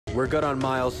We're good on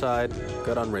Miles' side,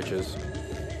 good on Rich's,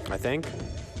 I think.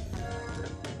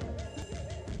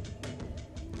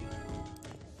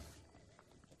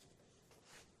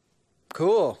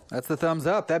 Cool. That's the thumbs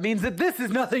up. That means that this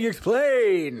is Nothing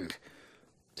Explained.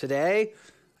 Today,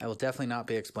 I will definitely not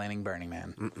be explaining Burning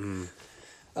Man.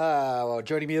 Well,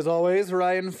 joining me as always,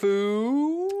 Ryan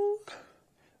Fu.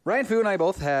 Ryan Fu and I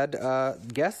both had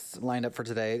guests lined up for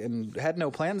today and had no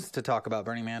plans to talk about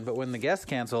Burning Man, but when the guests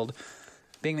canceled,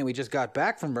 being that we just got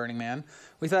back from Burning Man,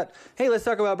 we thought, hey, let's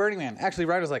talk about Burning Man. Actually,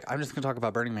 Ryan was like, I'm just going to talk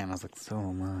about Burning Man. I was like, so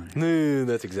am I.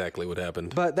 That's exactly what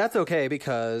happened. But that's okay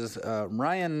because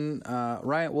Ryan's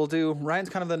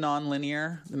kind of the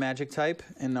non-linear, the magic type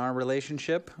in our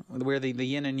relationship. We're the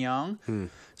yin and yang.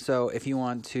 So if you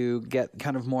want to get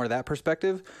kind of more of that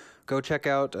perspective, go check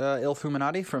out Il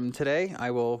Fuminati from today. I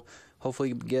will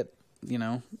hopefully get,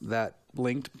 that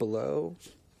linked below.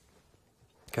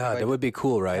 God, that would be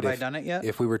cool, right? Have I done it yet?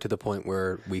 If we were to the point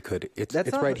where we could, it's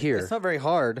right here. It's not very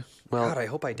hard. Well, God, I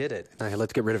hope I did it. All right,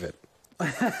 let's get rid of it.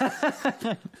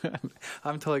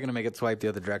 I'm totally going to make it swipe the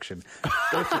other direction.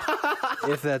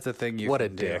 if that's a thing you What a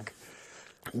can do. dick.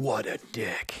 What a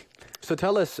dick. So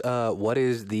tell us, what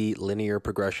is the linear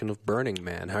progression of Burning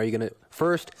Man? How are you going to,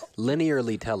 first,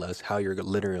 linearly tell us how you're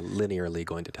linearly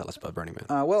going to tell us about Burning Man?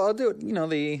 Well, I'll do,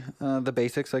 the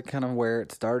basics, like kind of where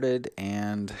it started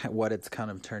and what it's kind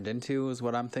of turned into is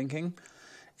what I'm thinking.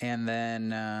 And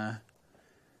then,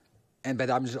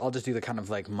 I'll just do the kind of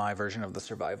like my version of the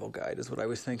survival guide is what I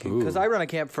was thinking. Because I run a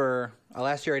camp for,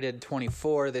 last year I did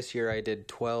 24, this year I did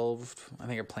 12. I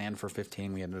think I planned for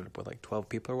 15. We ended up with like 12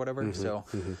 people or whatever. So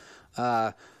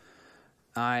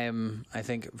I'm, I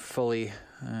think, fully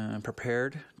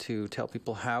prepared to tell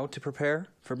people how to prepare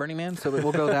for Burning Man. So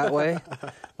we'll go that way.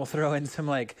 We'll throw in some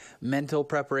like mental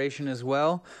preparation as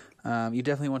well. You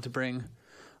definitely want to bring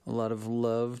a lot of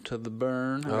love to the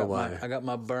burn. I got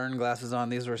my burn glasses on.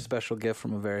 These are a special gift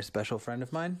from a very special friend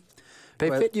of mine. They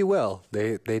fit you well.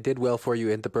 They did well for you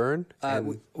in the burn.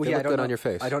 And they look good on your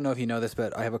face. I don't know if you know this,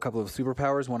 but I have a couple of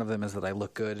superpowers. One of them is that I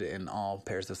look good in all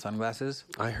pairs of sunglasses.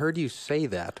 I heard you say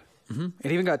that.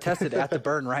 It even got tested at the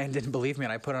burn. Ryan didn't believe me,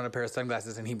 and I put on a pair of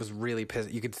sunglasses, and he was really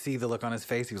pissed. You could see the look on his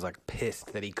face. He was like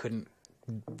pissed that he couldn't.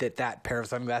 That pair of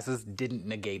sunglasses didn't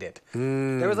negate it.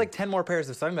 There was like 10 more pairs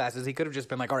of sunglasses. He could have just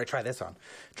been like, all right, try this on.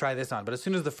 But as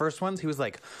soon as the first ones, he was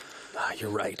like,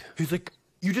 you're right. He's like,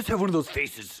 you just have one of those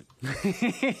faces.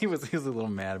 he was a little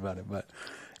mad about it. But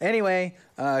anyway,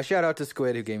 shout out to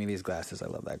Squid who gave me these glasses. I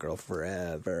love that girl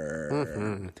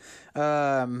forever.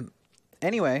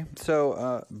 Anyway,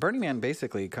 so Burning Man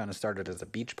basically kind of started as a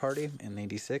beach party in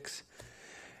 '86.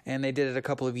 And they did it a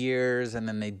couple of years, and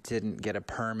then they didn't get a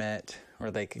permit, or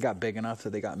they got big enough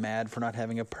that they got mad for not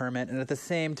having a permit. And at the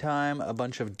same time, a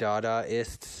bunch of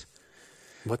Dadaists.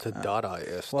 What's a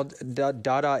Dadaist? Well,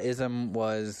 Dadaism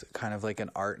was kind of like an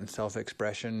art and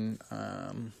self-expression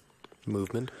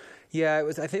movement. Yeah, it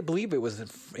was. I believe it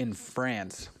was in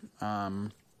France.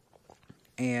 And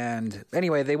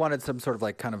anyway, they wanted some sort of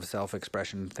like kind of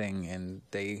self-expression thing, and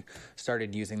they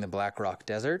started using the Black Rock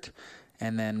Desert.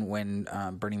 And then when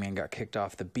Burning Man got kicked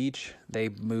off the beach, they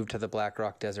moved to the Black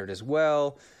Rock Desert as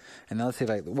well. And then let's see,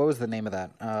 like, what was the name of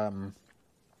that?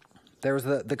 There was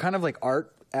the kind of like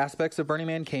art aspects of Burning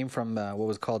Man came from what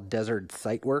was called Desert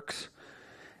Site Works.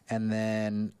 And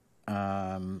then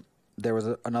there was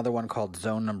another one called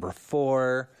Zone Number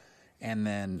 4. And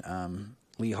then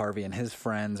Lee Harvey and his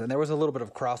friends, and there was a little bit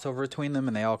of crossover between them,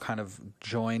 and they all kind of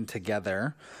joined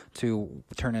together to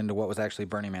turn into what was actually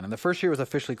Burning Man. And the first year was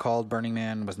officially called Burning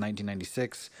Man was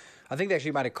 1996. I think they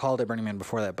actually might have called it Burning Man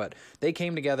before that, but they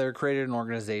came together, created an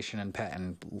organization,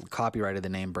 and copyrighted the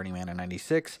name Burning Man in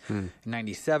 96. In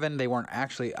 97, they weren't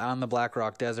actually on the Black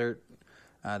Rock Desert.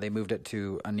 They moved it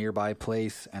to a nearby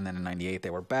place, and then in 98,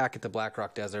 they were back at the Black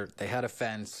Rock Desert. They had a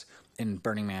fence, and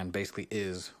Burning Man basically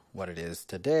is what it is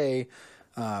today.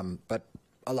 But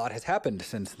a lot has happened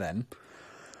since then.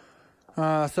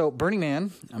 So Burning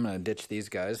Man, I'm going to ditch these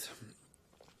guys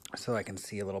so I can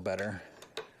see a little better.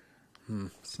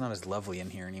 It's not as lovely in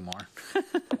here anymore.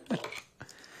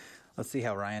 Let's see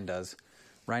how Ryan does.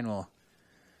 Ryan will...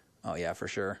 Oh, yeah, for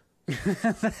sure.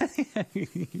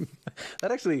 That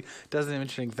actually does some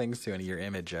interesting things to your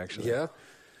image, actually. Yeah?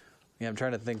 Yeah, I'm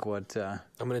trying to think what...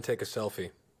 I'm going to take a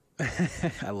selfie.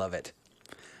 I love it.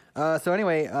 So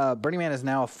anyway, Burning Man is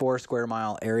now a 4 square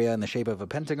mile area in the shape of a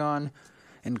pentagon,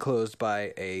 enclosed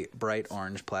by a bright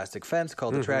orange plastic fence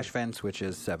called the trash fence, which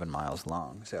is 7 miles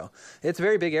long. So it's a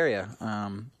very big area,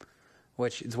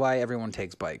 which is why everyone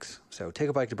takes bikes. So take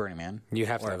a bike to Burning Man. You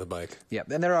have to have a bike. Yeah,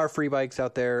 and there are free bikes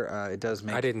out there. It does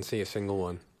make... I didn't see a single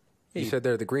one. You said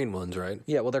they're the green ones, right?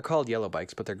 Yeah, well, they're called yellow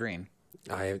bikes, but they're green.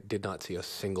 I did not see a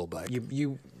single bike.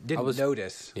 You didn't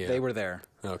notice. Yeah. They were there.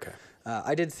 Okay.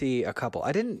 I did see a couple.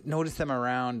 I didn't notice them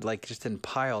around, like, just in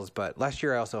piles, but last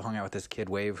year I also hung out with this kid,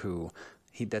 Wave, who,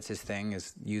 that's his thing,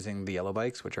 is using the yellow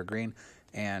bikes, which are green,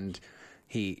 and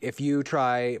if you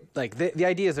try, like, the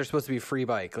idea is they're supposed to be free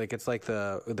bike. Like, it's like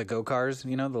the Go cars,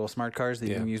 the little smart cars that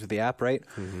you can use with the app, right?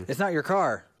 Mm-hmm. It's not your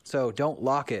car, so don't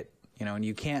lock it, and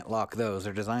you can't lock those.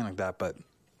 They're designed like that, but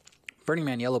Burning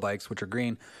Man yellow bikes, which are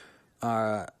green,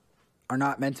 are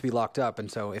not meant to be locked up, and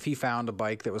so if he found a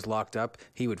bike that was locked up,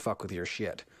 he would fuck with your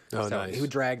shit. Oh, so nice. He would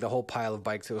drag the whole pile of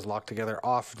bikes that was locked together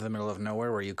off to the middle of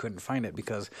nowhere where you couldn't find it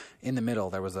because in the middle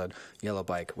there was a yellow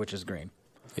bike, which is green.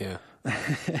 Yeah.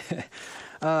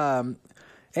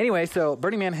 Anyway, so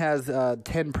Burning Man has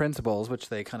 10 principles, which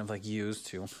they kind of like use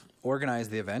to organize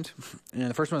the event. And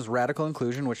the first one is radical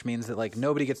inclusion, which means that like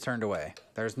nobody gets turned away.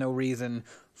 There's no reason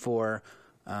for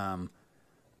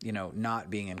not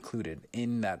being included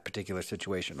in that particular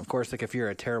situation. Of course, like if you're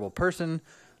a terrible person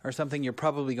or something, you're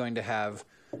probably going to have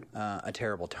a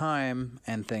terrible time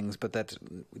and things, but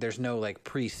there's no like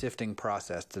pre-sifting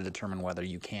process to determine whether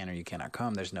you can or you cannot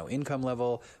come. There's no income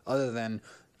level other than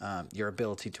your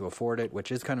ability to afford it,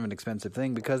 which is kind of an expensive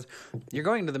thing because you're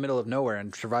going to the middle of nowhere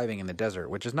and surviving in the desert,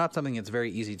 which is not something that's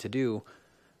very easy to do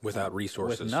without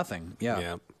resources. With nothing,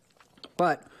 yeah.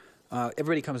 But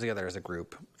everybody comes together as a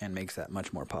group and makes that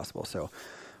much more possible. So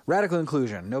radical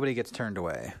inclusion, nobody gets turned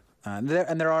away. And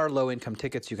there are low-income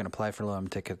tickets. You can apply for low-income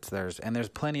tickets. There's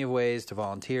plenty of ways to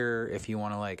volunteer if you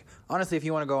want to, honestly, if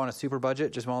you want to go on a super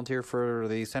budget, just volunteer for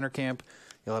the center camp.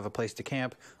 You'll have a place to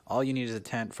camp. All you need is a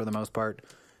tent for the most part.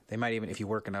 They might even, if you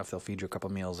work enough, they'll feed you a couple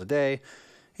meals a day.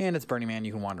 And it's Burning Man.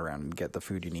 You can wander around and get the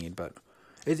food you need. But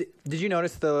did you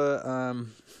notice the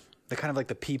kind of like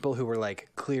the people who were like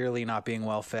clearly not being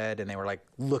well fed and they were like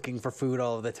looking for food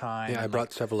all of the time? Yeah, I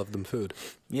brought several of them food.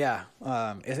 Yeah.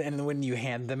 And when you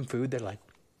hand them food, they're like,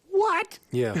 what?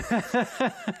 Yeah.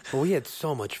 Well, we had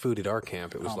so much food at our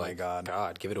camp. It was my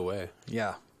God, give it away.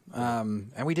 Yeah.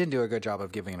 And we didn't do a good job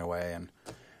of giving it away. And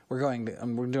we're doing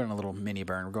a little mini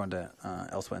burn. We're going to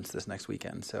Elswentz this next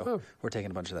weekend. So we're taking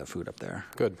a bunch of that food up there.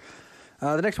 Good.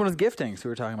 The next one is gifting. So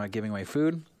we were talking about giving away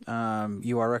food.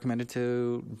 You are recommended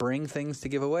to bring things to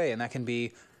give away, and that can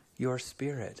be your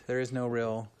spirit. There is no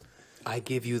real... I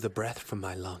give you the breath from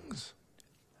my lungs.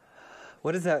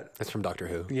 What is that? That's from Doctor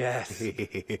Who. Yes.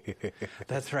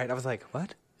 That's right. I was like,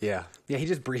 what? Yeah. Yeah, he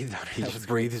just breathed on him. He just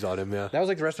breathes on him, yeah. That was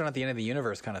like the restaurant at the end of the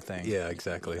universe kind of thing. Yeah,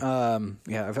 exactly.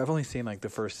 Yeah, I've only seen like the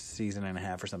first season and a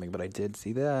half or something, but I did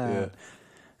see that.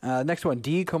 Yeah. Next one,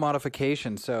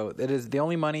 decommodification. So it is the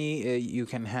only money you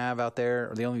can have out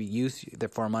there, or the only use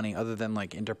for money other than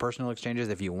like interpersonal exchanges,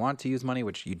 if you want to use money,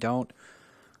 which you don't,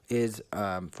 is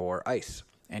for ice.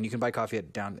 And you can buy coffee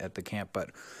down at the camp, but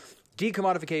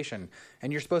decommodification.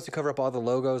 And you're supposed to cover up all the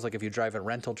logos. Like if you drive a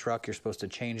rental truck, you're supposed to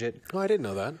change it. Oh, I didn't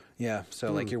know that. Yeah,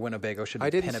 so like your Winnebago should be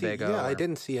Pennebago. I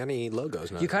didn't see any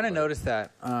logos. You kind of notice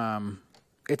that.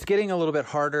 It's getting a little bit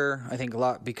harder, I think, a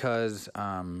lot because...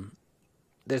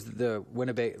 there's the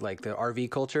Winnebago, like the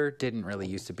RV culture didn't really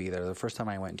used to be there. The first time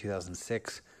I went in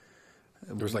 2006,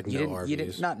 there was like no RVs. You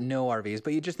didn't, not no RVs,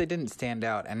 but they didn't stand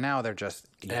out. And now they're just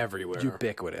everywhere,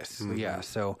 ubiquitous. Mm-hmm. Yeah,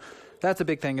 so that's a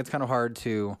big thing. It's kind of hard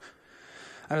to.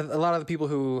 A lot of the people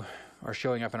who are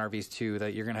showing up in RVs too,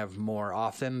 that you're going to have more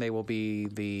often. They will be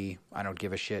the I don't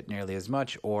give a shit nearly as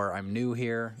much, or I'm new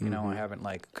here. You know, I haven't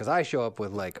because I show up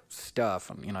with like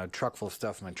stuff, a truck full of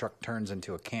stuff, and my truck turns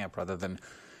into a camp rather than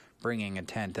bringing a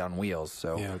tent on wheels.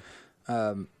 So,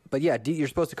 but yeah, you're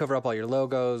supposed to cover up all your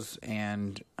logos,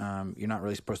 and you're not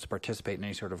really supposed to participate in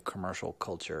any sort of commercial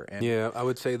culture. And yeah, I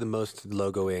would say the most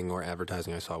logoing or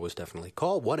advertising I saw was definitely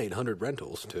call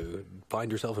 1-800-RENTALS to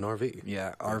find yourself an RV.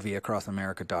 Yeah,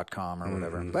 RVacrossamerica.com or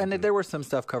whatever. And there was some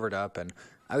stuff covered up, and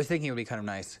I was thinking it would be kind of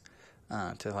nice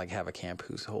to like have a camp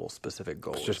whose whole specific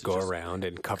goal is just go around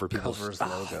and cover people's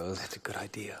logos. That's a good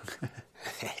idea.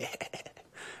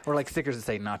 Or like stickers that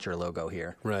say "Not your logo"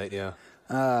 here. Right. Yeah.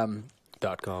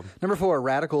 .com. Number 4,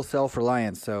 radical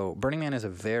self-reliance. So Burning Man is a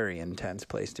very intense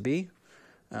place to be.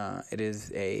 It is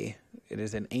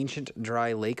an ancient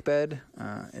dry lake bed.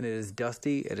 It is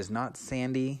dusty. It is not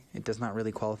sandy. It does not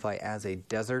really qualify as a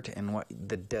desert, and what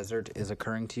the desert is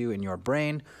occurring to you in your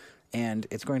brain. And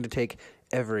it's going to take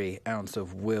every ounce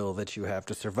of will that you have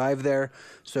to survive there.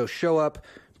 So show up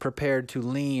prepared to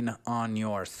lean on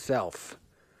yourself.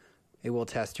 It will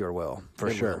test your will,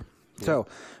 for sure. Yeah. So,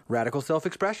 radical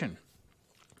self-expression,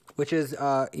 which is,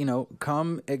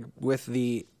 come with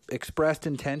the expressed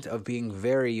intent of being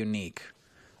very unique.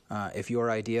 If your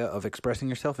idea of expressing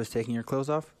yourself is taking your clothes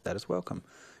off, that is welcome.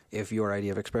 If your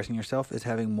idea of expressing yourself is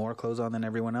having more clothes on than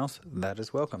everyone else, that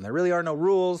is welcome. There really are no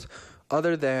rules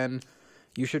other than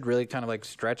you should really kind of like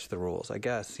stretch the rules, I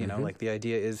guess. You know, like the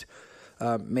idea is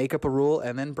make up a rule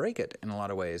and then break it in a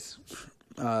lot of ways.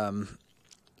 I'm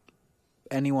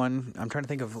trying to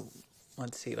think of,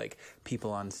 let's see, like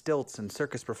people on stilts and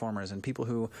circus performers and people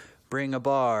who bring a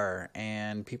bar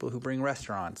and people who bring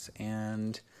restaurants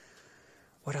and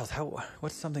what else?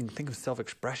 What's something? Think of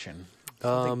self-expression.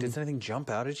 Did anything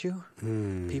jump out at you?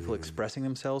 People expressing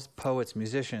themselves, poets,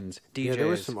 musicians, DJs. Yeah, there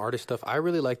was some artist stuff. I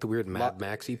really like the weird Mad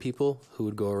Maxy people who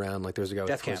would go around. Like, there's a guy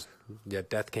Death Camp.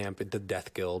 Death Camp, the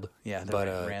Death Guild. Yeah, but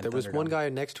there was one guy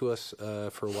next to us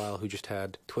for a while who just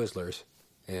had Twizzlers.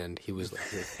 And he was like,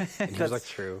 That's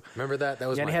true. Remember that? That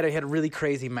was and he had a really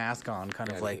crazy mask on,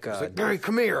 kind of like, Gary,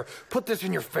 come here. Put this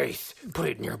in your face. Put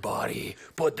it in your body.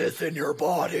 Put this in your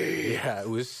body. Yeah, it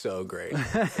was so great.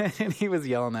 And he was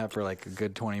yelling that for like a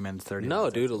good 20 minutes, 30 minutes. No,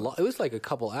 dude, it was like a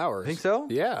couple hours. Think so?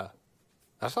 Yeah.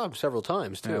 I saw him several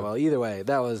times, too. Yeah, well, either way,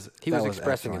 he was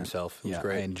expressing excellent. himself. It was yeah,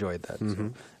 great. I enjoyed that.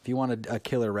 So if you wanted a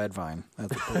killer red vine,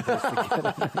 that's a cool place to get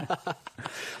it.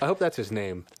 I hope that's his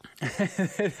name.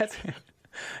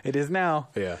 It is now.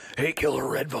 Yeah. Hey, killer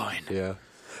red vine. Yeah.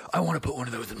 I want to put one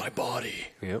of those in my body.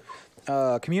 Yep.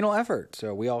 Communal effort.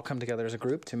 So we all come together as a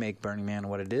group to make Burning Man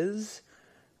what it is.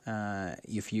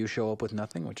 If you show up with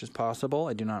nothing, which is possible,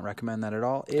 I do not recommend that at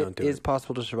all. It is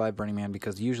possible to survive Burning Man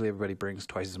because usually everybody brings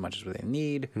twice as much as they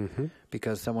need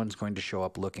because someone's going to show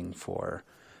up looking for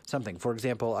something. For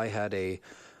example, I had a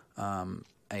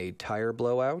tire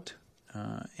blowout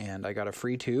and I got a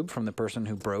free tube from the person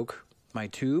who broke my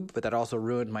tube, but that also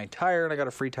ruined my tire, and I got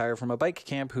a free tire from a bike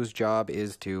camp whose job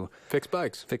is to fix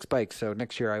bikes. So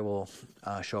next year I will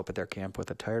show up at their camp with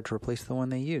a tire to replace the one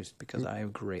they used because I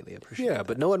greatly appreciate it. Yeah,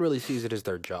 but no one really sees it as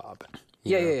their job.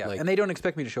 Yeah. Like, and they don't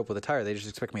expect me to show up with a tire. They just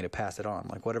expect me to pass it on.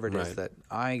 Like whatever it is that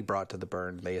I brought to the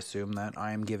burn, they assume that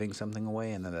I am giving something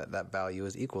away and that value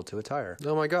is equal to a tire.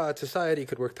 Oh my God, society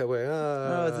could work that way.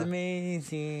 Oh, it's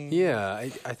amazing. Yeah, I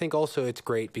think also it's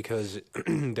great because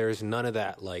there's none of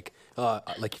that. Like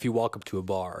if you walk up to a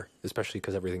bar, especially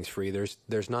because everything's free,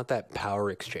 there's not that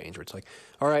power exchange where it's like,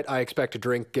 all right, I expect a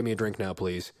drink. Give me a drink now,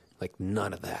 please. Like,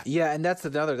 none of that. Yeah, and that's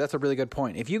a really good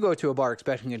point. If you go to a bar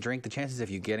expecting a drink, the chances of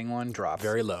you getting one drops.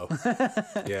 Very low.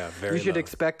 Yeah, very low. You should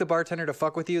expect the bartender to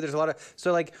fuck with you. There's a lot of...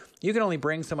 So, like, you can only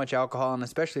bring so much alcohol, and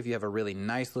especially if you have a really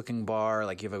nice-looking bar,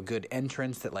 like you have a good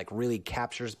entrance that, like, really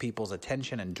captures people's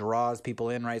attention and draws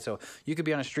people in, right? So you could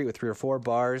be on a street with 3 or 4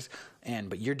 bars,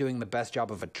 but you're doing the best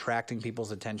job of attracting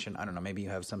people's attention. I don't know, maybe you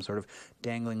have some sort of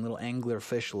dangling little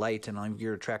anglerfish light, and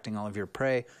you're attracting all of your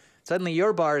prey. Suddenly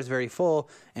your bar is very full,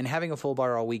 and having a full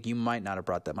bar all week, you might not have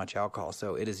brought that much alcohol.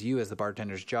 So it is you as the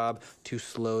bartender's job to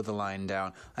slow the line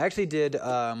down. I actually did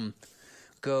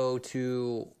go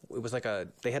to, it was like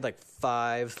they had like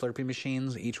 5 Slurpee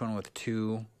machines, each one with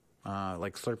 2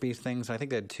 like Slurpee things. I think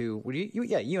they had 2.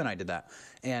 You and I did that.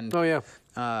 And oh yeah.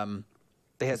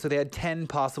 They had 10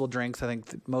 possible drinks. I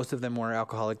think most of them were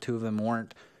alcoholic, 2 of them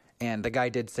weren't. And the guy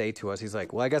did say to us, he's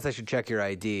like, well, I guess I should check your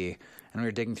ID. And we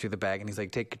were digging through the bag, and he's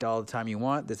like, take all the time you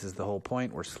want. This is the whole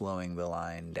point. We're slowing the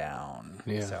line down.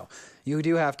 Yeah. So you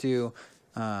do have to,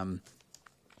 like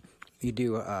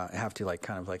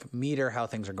kind of like meter how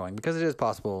things are going, because it is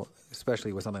possible,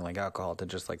 especially with something like alcohol, to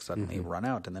just like suddenly run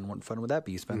out. And then what fun would that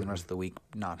be? You spend the rest of the week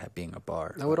not being a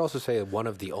bar. I would also say one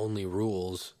of the only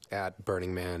rules at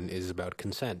Burning Man is about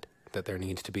consent. That there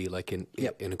needs to be like an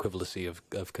equivalency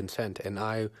of consent. And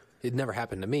it never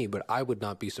happened to me, but I would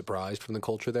not be surprised from the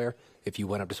culture there if you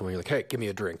went up to someone, you're like, hey, give me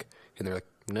a drink. And they're like,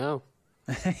 no.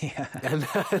 Yeah. And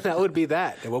that would be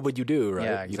that. And what would you do, right?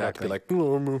 Yeah, exactly. You'd have to be like,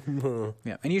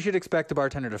 yeah. And you should expect the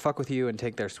bartender to fuck with you and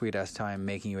take their sweet-ass time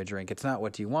making you a drink. It's not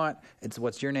what do you want. It's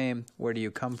what's your name? Where do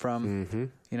you come from? Mm-hmm.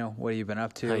 You know, what have you been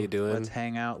up to? How you doing? Let's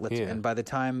hang out. And by the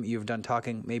time you've done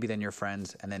talking, maybe then you're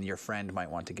friends, and then your friend might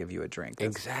want to give you a drink.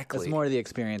 Exactly. That's more of the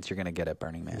experience you're going to get at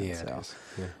Burning Man. Yeah, so. it is.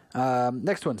 Yeah.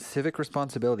 Next one, civic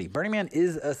responsibility. Burning Man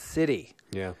is a city.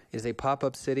 Yeah. It is a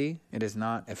pop-up city. It is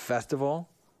not a festival.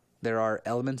 There are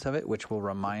elements of it which will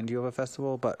remind you of a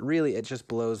festival, but really it just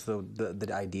blows the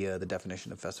idea, the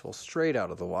definition of festival straight out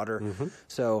of the water. Mm-hmm.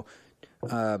 So,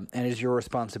 and it is your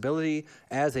responsibility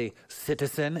as a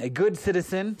citizen, a good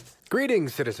citizen.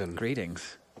 Greetings, citizen.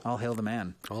 Greetings. All hail the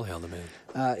man. All hail the man.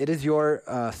 It is your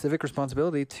civic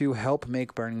responsibility to help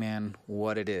make Burning Man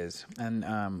what it is.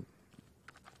 And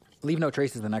Leave no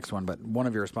trace is the next one, but one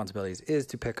of your responsibilities is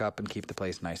to pick up and keep the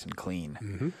place nice and clean.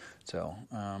 Mm-hmm. So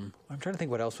I'm trying to think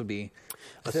what else would be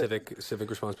a civic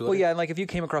responsibility. Well, yeah, and like if you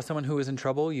came across someone who was in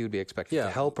trouble, you'd be expected to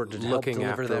help or to help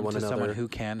deliver them to someone who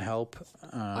can help.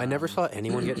 I never saw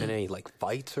anyone get in any like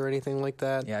fights or anything like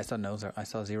that. Yeah, I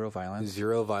saw zero violence.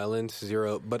 Zero violence,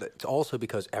 zero. But it's also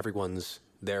because everyone's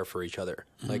there for each other.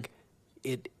 Mm-hmm. Like.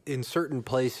 In certain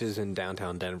places in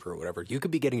downtown Denver or whatever, you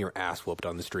could be getting your ass whooped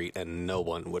on the street and no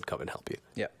one would come and help you.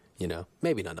 Yeah. You know,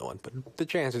 maybe not no one, but the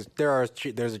chances, there's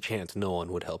a chance no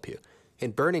one would help you.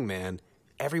 In Burning Man,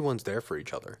 everyone's there for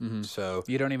each other. Mm-hmm. So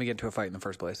you don't even get into a fight in the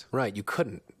first place. Right, you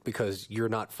couldn't because you're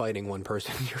not fighting one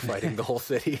person, you're fighting the whole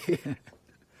city.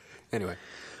 Anyway.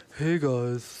 Hey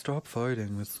guys, stop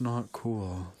fighting. It's not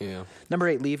cool. Yeah. Number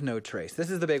 8, leave no trace. This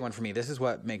is the big one for me. This is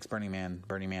what makes Burning Man,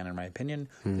 in my opinion.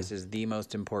 This is the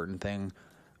most important thing,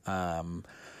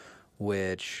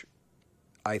 which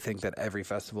I think that every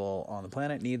festival on the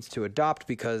planet needs to adopt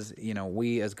because, you know,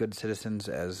 we as good citizens,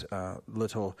 as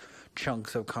little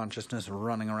chunks of consciousness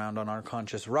running around on our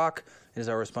conscious rock, it is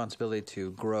our responsibility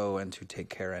to grow and to take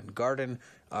care and garden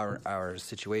our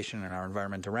situation and our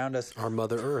environment around us. Our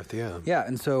Mother Earth, yeah. Yeah,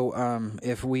 and so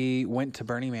if we went to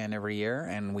Burning Man every year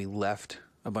and we left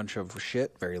a bunch of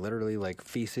shit, very literally, like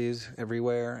feces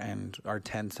everywhere and our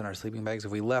tents and our sleeping bags,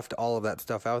 if we left all of that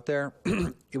stuff out there,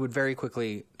 it would very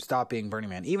quickly stop being Burning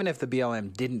Man. Even if the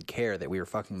BLM didn't care that we were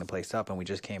fucking the place up and we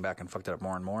just came back and fucked it up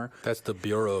more and more. That's the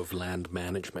Bureau of Land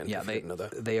Management. Yeah,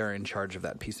 they are in charge of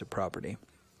that piece of property.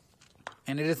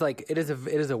 And it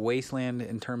is a wasteland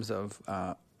in terms of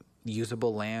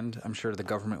usable land. I'm sure the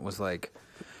government was like,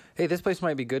 hey, this place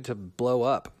might be good to blow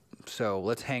up, so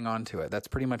let's hang on to it. That's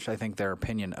pretty much, I think, their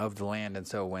opinion of the land. And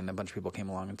so when a bunch of people came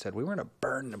along and said, we were going to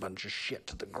burn a bunch of shit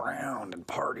to the ground and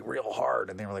party real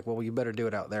hard, and they were like, well, you better do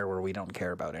it out there where we don't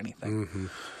care about anything. Mm-hmm.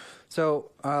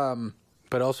 So...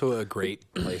 but also a great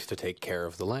place to take care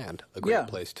of the land, a great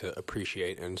place to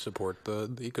appreciate and support the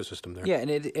ecosystem there. Yeah,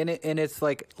 and it's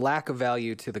like lack of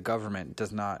value to the government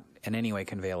does not in any way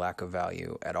convey a lack of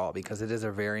value at all because it is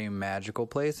a very magical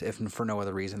place, if for no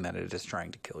other reason than it is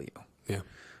trying to kill you. Yeah.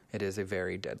 It is a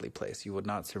very deadly place. You would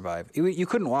not survive. You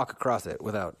couldn't walk across it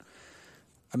without...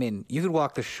 I mean, you could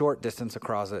walk the short distance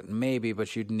across it, maybe,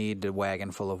 but you'd need a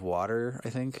wagon full of water, I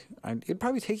think. It'd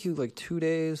probably take you like 2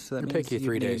 days. So it'd take you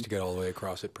 3 days to get all the way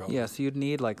across it, probably. Yeah, so you'd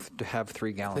need like to have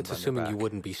 3 gallons. That's assuming you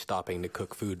wouldn't be stopping to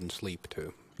cook food and sleep,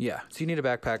 too. Yeah, so you need a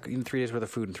backpack, you need 3 days worth of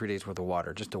food and 3 days worth of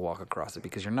water just to walk across it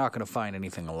because you're not going to find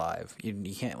anything alive.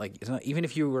 You can't, like, it's not, even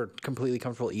if you were completely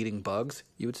comfortable eating bugs,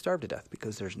 you would starve to death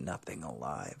because there's nothing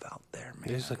alive out there, man.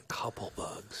 There's a couple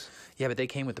bugs. Yeah, but they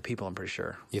came with the people, I'm pretty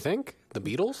sure. You think? The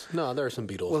beetles? No, there are some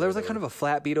beetles. Well, there was like kind of a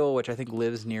flat beetle, which I think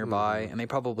lives nearby, and they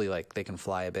probably, like, they can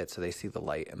fly a bit, so they see the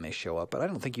light and they show up. But I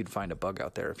don't think you'd find a bug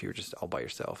out there if you were just all by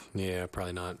yourself. Yeah,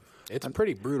 probably not. It's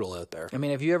pretty brutal out there. I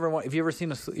mean, if you want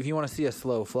to see a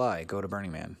slow fly, go to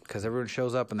Burning Man because everyone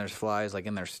shows up and there's flies like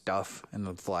in their stuff, and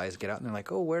the flies get out and they're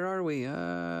like, "Oh, where are we?"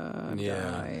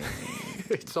 Yeah,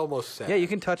 it's almost sad. Yeah, you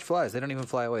can touch flies; they don't even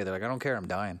fly away. They're like, "I don't care, I'm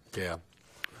dying." Yeah.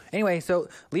 Anyway, so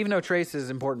leave no trace is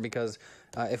important because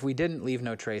if we didn't leave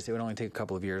no trace, it would only take a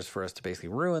couple of years for us to basically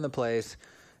ruin the place,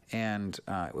 and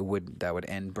that would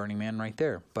end Burning Man right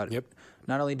there. But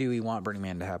not only do we want Burning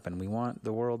Man to happen, we want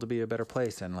the world to be a better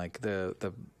place, and like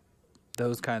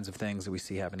those kinds of things that we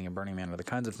see happening in Burning Man are the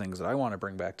kinds of things that I want to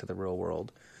bring back to the real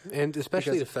world. And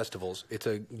especially the festivals. It's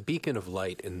a beacon of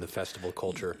light in the festival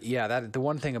culture. Yeah, the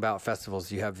one thing about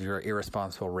festivals, you have your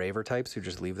irresponsible raver types who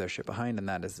just leave their shit behind, and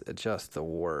that is just the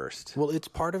worst. Well, it's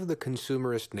part of the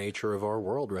consumerist nature of our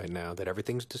world right now that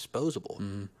everything's disposable.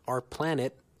 Mm-hmm. Our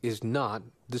planet is not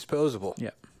disposable.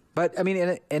 Yeah. But, I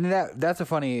mean, and that's a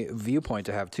funny viewpoint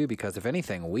to have, too, because if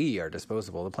anything, we are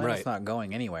disposable. The planet's not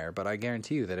going anywhere, but I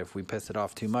guarantee you that if we piss it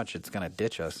off too much, it's going to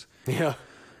ditch us. Yeah.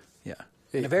 Yeah.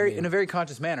 In a very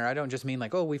conscious manner. I don't just mean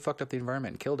like, oh, we fucked up the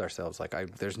environment and killed ourselves. Like,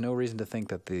 there's no reason to think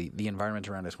that the environment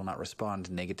around us will not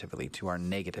respond negatively to our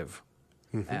negative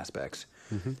aspects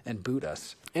and boot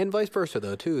us. And vice versa,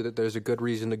 though, too, that there's a good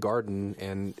reason to garden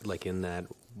and, like, in that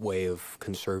way of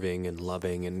conserving and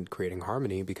loving and creating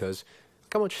harmony because...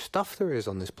 how much stuff there is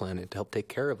on this planet to help take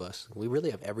care of us. We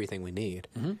really have everything we need.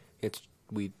 Mm-hmm.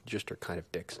 We just are kind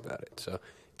of dicks about it. So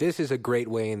this is a great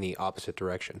way in the opposite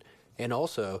direction. And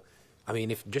also, I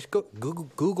mean, if just go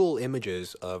Google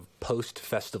images of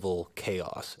post-festival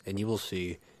chaos, and you will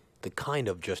see the kind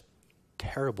of just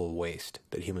terrible waste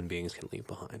that human beings can leave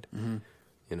behind. Mm-hmm.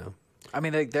 You know? I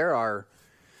mean, there are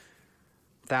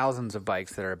thousands of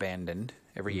bikes that are abandoned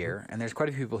every year, and there's quite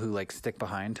a few people who like stick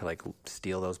behind to like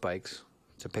steal those bikes.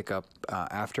 to pick up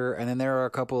after. And then there are a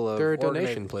couple of... There are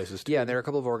donation places, too. Yeah, there are a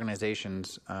couple of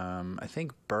organizations. I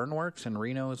think Burnworks in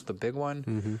Reno is the big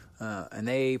one. And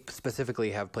they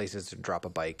specifically have places to drop a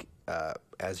bike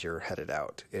as you're headed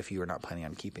out if you are not planning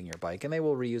on keeping your bike. And they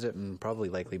will reuse it and probably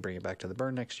likely bring it back to the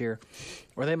burn next year.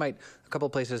 Or they might... A couple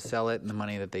of places sell it, and the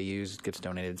money that they use gets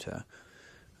donated to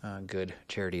good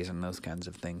charities and those kinds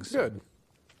of things. Good.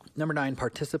 Number 9,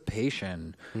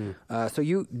 participation. So I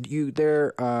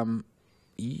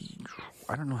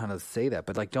don't know how to say that,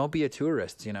 but like, don't be a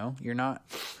tourist, you know? You're not...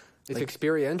 It's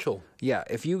experiential. Yeah,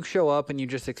 if you show up and you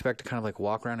just expect to kind of like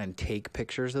walk around and take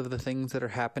pictures of the things that are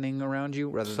happening around you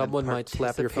rather Someone than might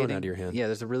slap your phone out of your hand. Yeah,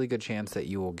 there's a really good chance that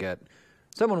you will get...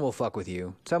 Someone will fuck with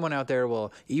you. Someone out there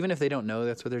will, even if they don't know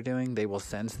that's what they're doing, they will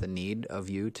sense the need of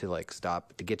you to like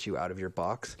stop, to get you out of your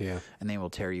box. Yeah. And they will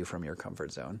tear you from your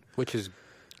comfort zone. Which is,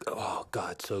 oh,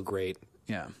 God, so great.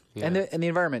 Yeah. And the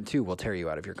environment, too, will tear you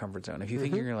out of your comfort zone. If you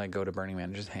think you're going to, like, go to Burning Man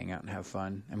and just hang out and have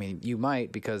fun, I mean, you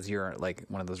might because you're, like,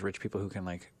 one of those rich people who can,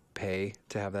 like, pay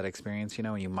to have that experience, you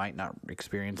know, and you might not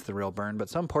experience the real burn, but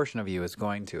some portion of you is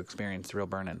going to experience the real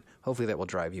burn, and hopefully that will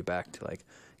drive you back to, like,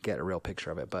 get a real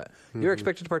picture of it. But you're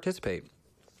expected to participate,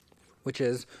 which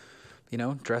is, you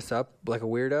know, dress up like a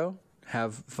weirdo,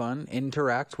 have fun,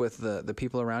 interact with the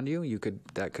people around you.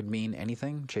 That could mean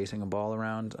anything, chasing a ball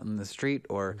around on the street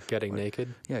or... Getting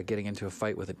naked. Yeah, getting into a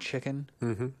fight with a chicken.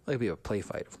 It could be a play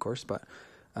fight, of course, but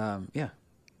yeah.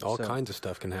 All kinds of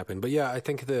stuff can happen. But yeah, I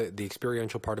think the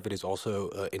experiential part of it is also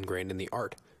ingrained in the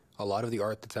art. A lot of the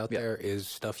art that's out there is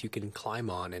stuff you can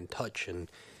climb on and touch and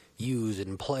use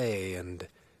and play and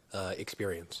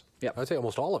experience. Yeah. I'd say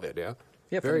almost all of it, yeah?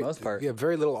 Yeah, for the most part. Yeah,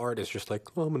 very little art is just like,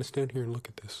 oh, I'm going to stand here and look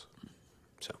at this.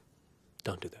 So,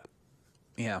 don't do that.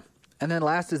 Yeah. And then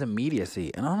last is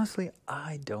immediacy. And honestly,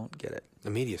 I don't get it.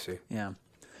 Immediacy. Yeah.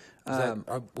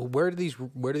 Where do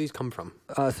these come from?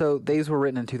 So these were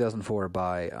written in 2004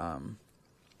 by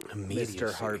Immediacy.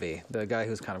 Mr. Harvey, the guy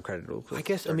who's kind of credited with... I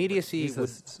guess immediacy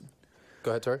would...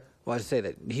 Go ahead, sorry. Well, I just say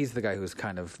that he's the guy who's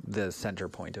kind of the center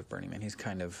point of Burning Man. He's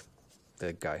kind of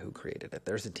the guy who created it.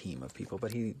 There's a team of people,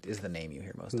 but he is the name you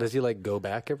hear most. Does he like go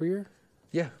back every year?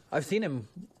 Yeah, I've seen him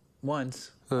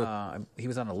once. He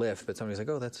was on a lift, but somebody was like,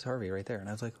 "Oh, that's Harvey right there," and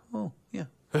I was like, "Oh, yeah."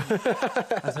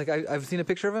 I was like, I've seen a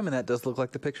picture of him, and that does look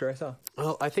like the picture I saw.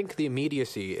 Well, I think the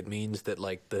immediacy, it means that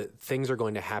like the things are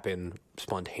going to happen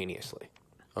spontaneously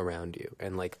around you,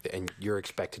 and you're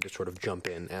expected to sort of jump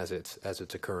in as it's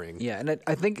occurring. Yeah, and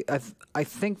I think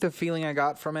the feeling I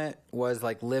got from it was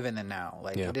like live in the now.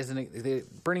 Like it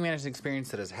isn't Burning Man is an experience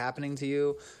that is happening to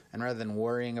you, and rather than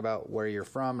worrying about where you're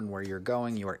from and where you're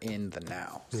going, you are in the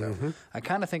now. So I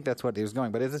kind of think that's what he was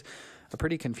going, but it's a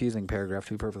pretty confusing paragraph,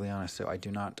 to be perfectly honest. So I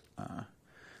do not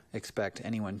expect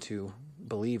anyone to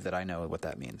believe that I know what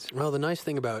that means. Well, the nice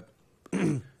thing about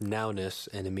nowness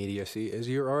and immediacy is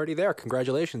you're already there.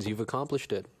 Congratulations, you've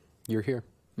accomplished it. You're here.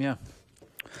 Yeah.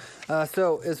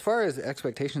 So as far as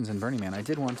expectations in Burning Man, I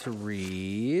did want to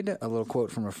read a little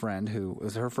quote from a friend who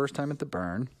was her first time at the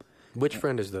burn. Which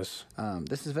friend is this?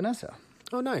 This is Vanessa.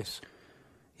 Oh, nice.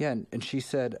 Yeah, and she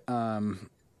said, let's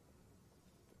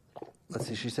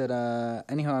see, she said,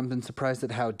 anyhow, I've been surprised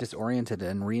at how disoriented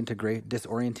and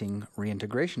disorienting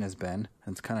reintegration has been.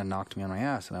 And it's kind of knocked me on my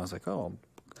ass. And I was like, oh,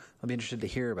 I'll be interested to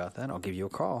hear about that. I'll give you a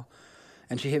call.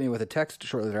 And she hit me with a text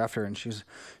shortly thereafter, and she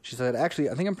said, actually,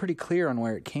 I think I'm pretty clear on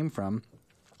where it came from.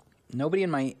 Nobody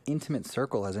in my intimate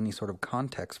circle has any sort of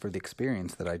context for the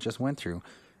experience that I just went through.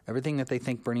 Everything that they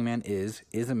think Burning Man is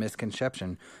a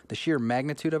misconception. The sheer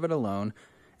magnitude of it alone,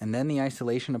 and then the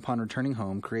isolation upon returning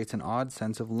home creates an odd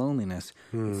sense of loneliness.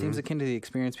 It seems akin to the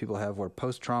experience people have where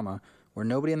post-trauma, where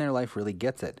nobody in their life really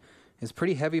gets it. It's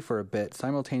pretty heavy for a bit,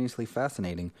 simultaneously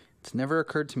fascinating. It's never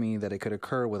occurred to me that it could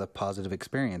occur with a positive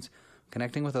experience.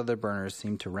 Connecting with other burners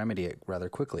seemed to remedy it rather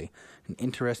quickly. An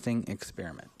interesting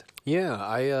experiment. Yeah,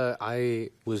 I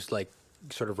was like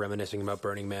sort of reminiscing about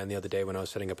Burning Man the other day when I was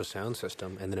setting up a sound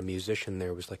system, and then a musician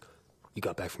there was like, "You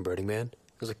got back from Burning Man?"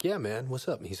 I was like, "Yeah, man, what's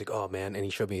up?" And he's like, "Oh, man," and he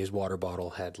showed me his water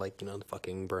bottle, had like, the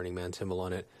fucking Burning Man symbol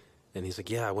on it, and he's like,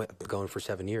 "Yeah, I went going for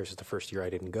 7 years. It's the first year I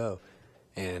didn't go."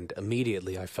 And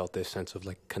immediately I felt this sense of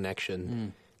like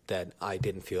connection that I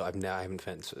didn't feel. I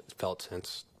haven't felt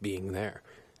since being there.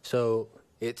 So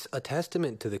it's a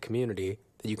testament to the community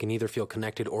that you can either feel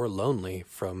connected or lonely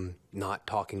from not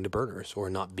talking to burners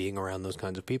or not being around those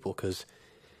kinds of people, because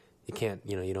you can't,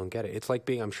 you don't get it. It's like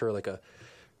being, I'm sure, like a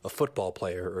football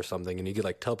player or something, and you could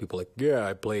like tell people like, yeah,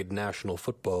 I played national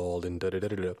football and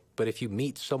da-da-da-da-da. But if you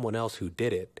meet someone else who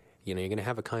did it, you're going to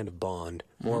have a kind of bond.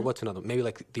 Or what's another? Maybe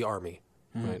like the Army,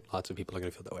 right? Lots of people are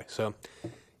going to feel that way. So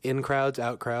in crowds,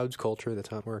 out crowds, culture, that's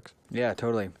how it works. Yeah,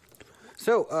 totally.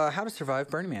 So, how to survive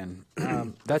Burning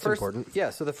Man? That's important.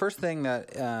 Yeah, so the first thing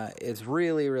that is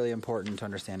really, really important to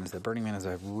understand is that Burning Man is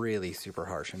a really super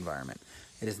harsh environment.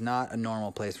 It is not a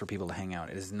normal place for people to hang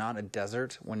out. It is not a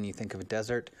desert. When you think of a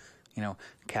desert,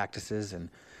 cactuses and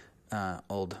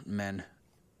old men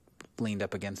leaned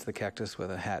up against the cactus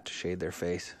with a hat to shade their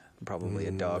face. Probably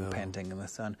a dog panting in the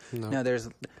sun. No, there's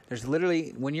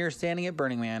literally, when you're standing at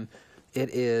Burning Man, it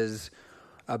is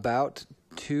about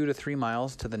 2 to 3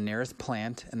 miles to the nearest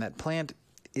plant, and that plant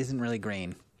isn't really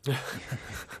green.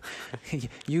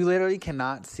 You literally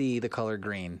cannot see the color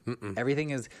green.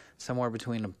 Everything is somewhere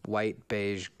between white,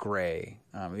 beige, gray.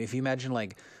 If you imagine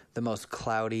like the most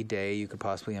cloudy day you could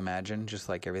possibly imagine, just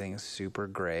like everything is super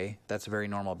gray, that's a very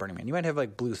normal Burning Man. You might have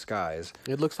like blue skies.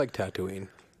 It looks like Tatooine.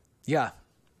 Yeah.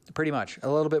 Pretty much. A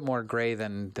little bit more gray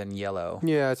than yellow.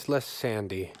 Yeah, it's less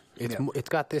sandy. It's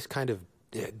got this kind of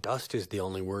dust is the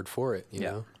only word for it, you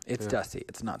know? It's dusty.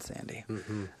 It's not sandy.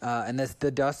 And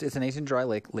the dust, it's an ancient dry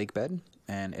lake bed,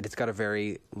 and it's got a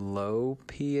very low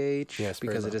pH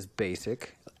because it is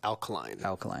basic.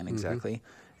 Alkaline, exactly.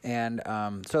 And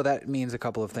so that means a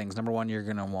couple of things. Number one, you're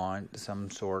going to want some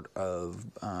sort of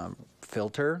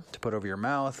filter to put over your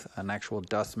mouth, an actual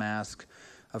dust mask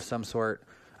of some sort.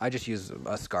 I just use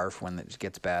a scarf when it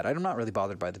gets bad. I'm not really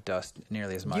bothered by the dust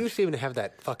nearly as much. You seem to have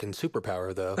that fucking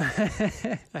superpower, though.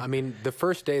 I mean, the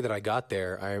first day that I got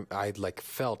there, I like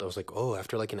felt, I was like, oh,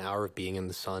 after like an hour of being in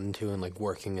the sun too and like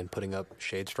working and putting up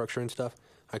shade structure and stuff,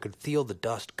 I could feel the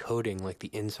dust coating like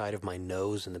the inside of my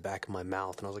nose and the back of my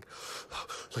mouth. And I was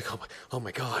like, oh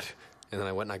my God. And then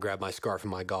I went and I grabbed my scarf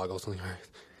and my goggles and like, all right,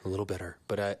 a little better.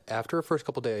 But after the first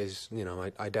couple days,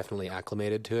 I definitely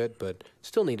acclimated to it, but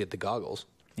still needed the goggles.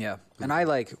 Yeah. And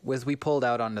as we pulled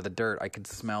out onto the dirt, I could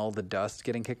smell the dust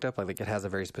getting kicked up. Like it has a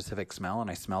very specific smell, and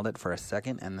I smelled it for a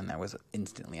second, and then I was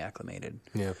instantly acclimated.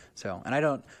 Yeah. So,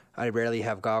 and I rarely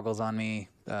have goggles on me.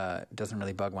 It doesn't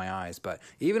really bug my eyes. But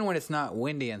even when it's not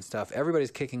windy and stuff,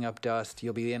 everybody's kicking up dust.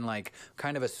 You'll be in like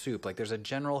kind of a soup. Like there's a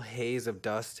general haze of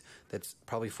dust that's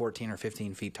probably 14 or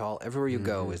 15 feet tall. Everywhere you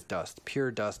go is dust, pure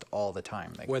dust all the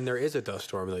time. Like, when there is a dust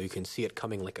storm, though, you can see it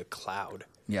coming like a cloud.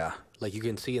 Yeah. Like you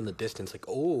can see in the distance, like,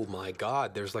 oh my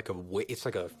God, there's like it's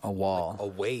like a wall, like a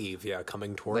wave,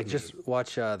 coming toward me. Like just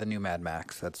watch the new Mad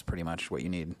Max. That's pretty much what you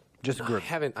need. Just I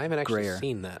haven't actually grayer.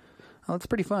 seen that. Oh, it's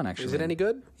pretty fun, actually. Is it any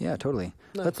good? Yeah, totally.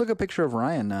 Nice. Let's look at a picture of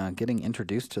Ryan getting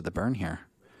introduced to the burn here.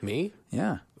 Me?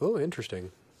 Yeah. Oh,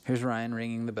 interesting. Here's Ryan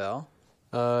ringing the bell.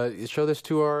 Show this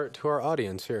to our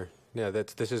audience here. Yeah,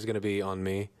 this is going to be on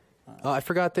me. I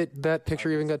forgot that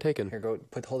picture even got taken. Here,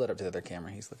 hold it up to the other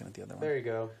camera. He's looking at the other one. There you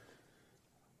go.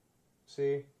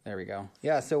 See? There we go.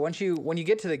 Yeah, so when you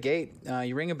get to the gate,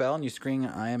 you ring a bell and you scream,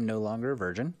 "I am no longer a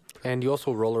virgin." And you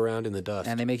also roll around in the dust.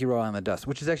 And they make you roll around in the dust,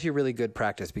 which is actually really good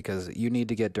practice because you need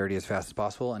to get dirty as fast as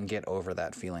possible and get over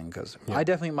that feeling. Because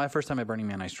my first time at Burning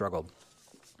Man, I struggled.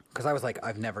 Because I was like,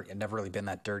 I've never really been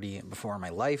that dirty before in my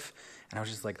life. And I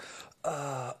was just like,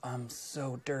 I'm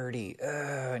so dirty.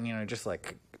 And, just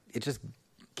like, it just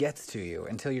gets to you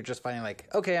until you're just finally like,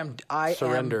 okay, I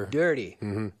surrender. Am dirty.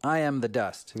 Mm-hmm. I am the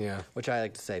dust. Yeah. Which I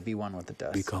like to say, be one with the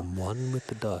dust. Become one with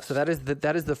the dust. So that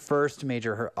is the first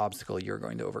major obstacle you're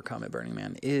going to overcome at Burning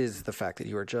Man is the fact that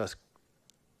you are just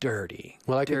dirty.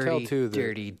 Well, I can tell too.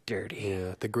 Dirty.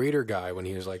 Yeah, the greeter guy when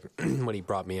he was like, when he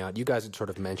brought me out, you guys had sort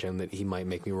of mentioned that he might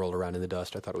make me roll around in the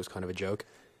dust. I thought it was kind of a joke,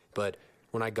 but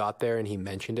when I got there and he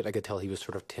mentioned it, I could tell he was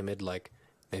sort of timid. Like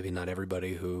maybe not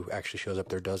everybody who actually shows up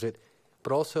there does it.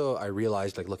 But also, I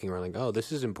realized, like, looking around, like, oh,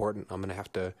 this is important. I'm going to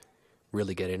have to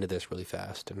really get into this really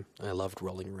fast. And I loved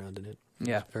rolling around in it.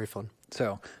 Yeah. Very fun.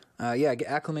 So,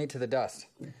 acclimate to the dust.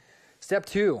 Step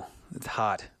 2. It's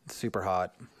hot. It's super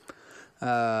hot.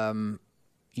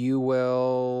 You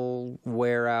will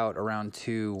wear out around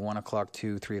 1 o'clock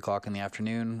to 3 o'clock in the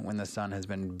afternoon when the sun has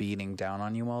been beating down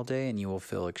on you all day, and you will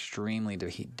feel extremely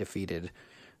defeated.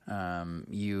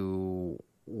 You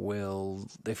will,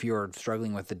 if you're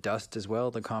struggling with the dust as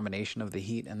well, the combination of the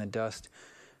heat and the dust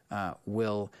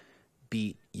will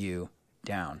beat you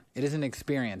down. It is an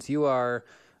experience. You are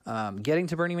getting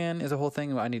to Burning Man is a whole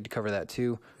thing. I need to cover that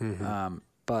too. Mm-hmm.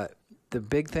 But the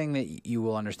big thing that you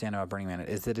will understand about Burning Man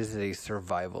is that it is a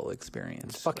survival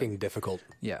experience. It's fucking difficult.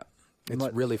 Yeah.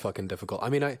 It's really fucking difficult. I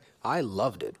mean, I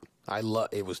loved it.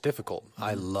 It was difficult. Mm-hmm.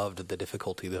 I loved the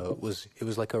difficulty though. It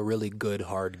was like a really good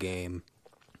hard game.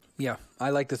 Yeah, I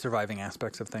like the surviving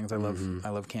aspects of things. I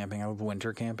love camping. I love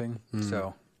winter camping. Mm-hmm.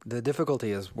 So the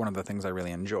difficulty is one of the things I really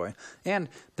enjoy. And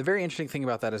the very interesting thing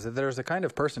about that is that there's a kind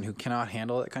of person who cannot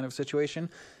handle that kind of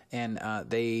situation, and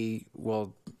they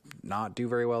will not do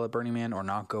very well at Burning Man or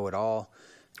not go at all.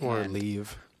 Or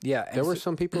leave. Yeah. There were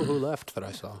some people who left that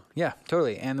I saw. Yeah,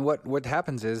 totally. And what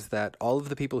happens is that all of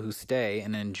the people who stay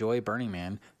and enjoy Burning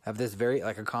Man have this very,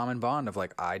 like, a common bond of,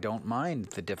 like, I don't mind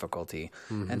the difficulty.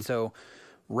 And so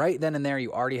right then and there,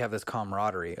 you already have this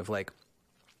camaraderie of, like,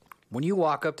 when you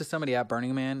walk up to somebody at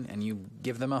Burning Man and you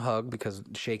give them a hug, because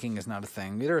shaking is not a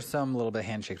thing. There are some little bit of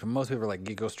handshakes, but most people are like,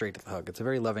 you go straight to the hug. It's a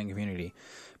very loving community.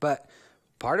 But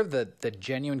part of the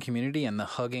genuine community and the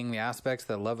hugging, the aspects,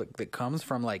 the love that comes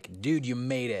from, like, dude, you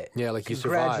made it. Yeah, like, you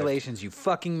survived. Congratulations, you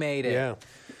fucking made it.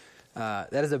 Yeah.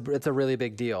 It's a really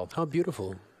big deal. How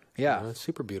beautiful. Yeah. It's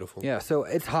super beautiful. Yeah, so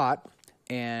it's hot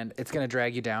and it's going to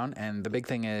drag you down, and the big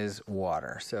thing is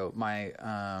water. So my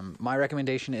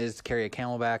recommendation is to carry a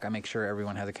Camelback. I make sure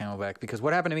everyone has a Camelback, because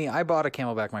what happened to me, I bought a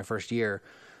Camelback my first year.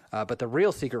 But the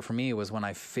real secret for me was when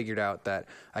I figured out that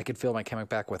I could fill my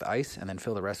Camelback with ice and then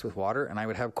fill the rest with water, and I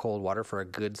would have cold water for a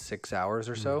good 6 hours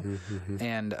or so.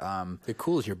 And it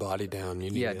cools your body down.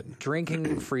 You need it.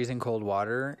 Drinking freezing cold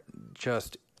water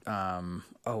just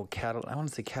I want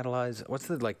to say catalyze. What's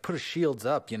the, like, put a shields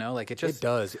up? You know, like, it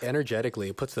does energetically.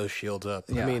 It puts those shields up.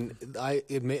 Yeah. I mean,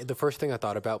 the first thing I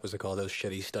thought about was, like, all those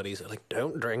shitty studies like,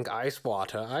 don't drink ice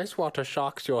water. Ice water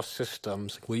shocks your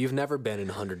systems. Well, you've never been in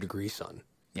 100-degree sun.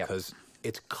 Yeah. Because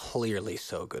it's clearly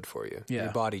so good for you. Yeah.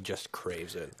 Your body just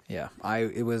craves it. Yeah. I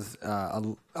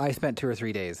spent 2 or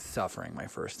 3 days suffering my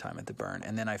first time at the burn,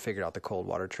 and then I figured out the cold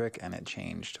water trick, and it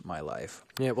changed my life.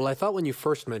 Yeah, well, I thought when you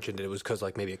first mentioned it, it was because,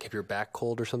 like, maybe it kept your back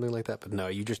cold or something like that. But no,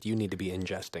 you need to be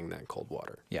ingesting that cold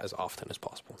water as often as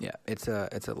possible. Yeah, it's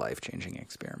a life-changing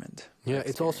experiment. Yeah,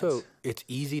 it's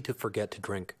easy to forget to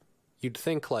drink. You'd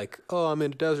think, like, oh, I'm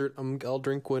in a desert, I'll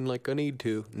drink when, like, I need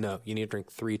to. No, you need to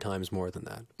drink 3 times more than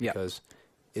that, because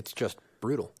it's just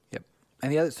brutal. Yep.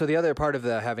 And the other part of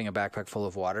having a backpack full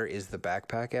of water is the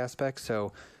backpack aspect.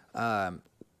 So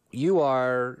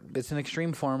it's an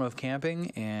extreme form of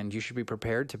camping, and you should be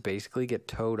prepared to basically get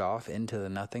towed off into the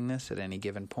nothingness at any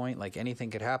given point. Like, anything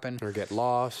could happen. Or get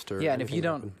lost. Or yeah, and if you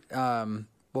don't...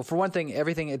 well, for one thing,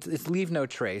 everything, it's leave no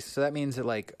trace. So that means that,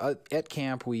 like, at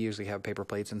camp, we usually have paper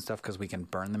plates and stuff because we can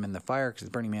burn them in the fire, because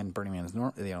Burning Man is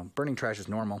burning trash is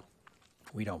normal.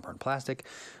 We don't burn plastic.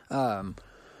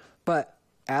 But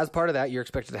as part of that, you're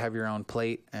expected to have your own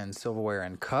plate and silverware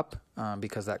and cup,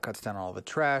 because that cuts down all the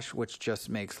trash, which just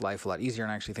makes life a lot easier.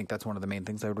 And I actually think that's one of the main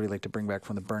things I would really like to bring back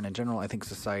from the burn in general. I think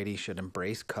society should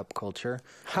embrace cup culture.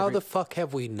 How the fuck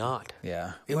have we not?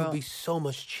 Yeah. It would be so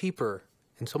much cheaper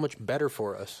and so much better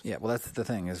for us. Yeah, well, that's the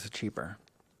thing, is cheaper.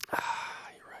 You're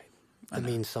right. That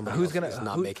means somebody else is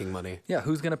not making money. Yeah,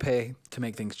 who's going to pay to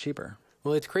make things cheaper?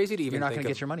 Well, it's crazy to even You're not going to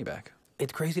get your money back.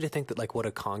 It's crazy to think that, like, what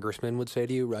a congressman would say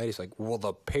to you, right? He's like, well,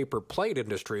 the paper plate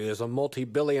industry is a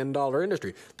multi-billion-dollar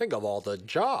industry. Think of all the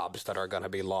jobs that are going to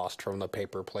be lost from the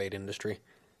paper plate industry.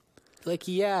 Like,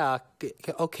 yeah,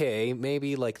 okay,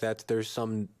 maybe, like, there's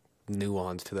some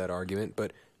nuance to that argument,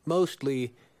 but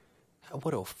mostly...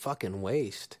 what a fucking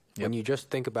waste. Yep. When you just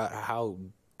think about how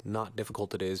not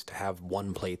difficult it is to have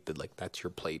one plate that, like, that's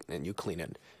your plate and you clean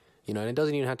it. You know, and it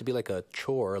doesn't even have to be like a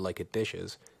chore like it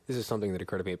dishes. This is something that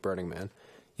occurred to me at Burning Man.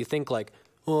 You think, like,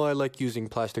 oh, I like using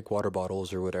plastic water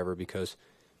bottles or whatever because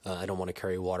I don't want to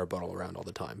carry a water bottle around all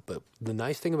the time. But the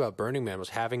nice thing about Burning Man was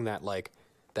having that, like,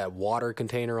 that water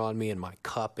container on me and my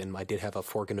cup, and I did have a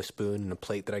fork and a spoon and a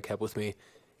plate that I kept with me.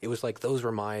 It was like those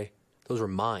were mine,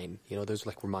 you know, those,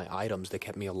 like, were my items that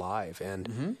kept me alive.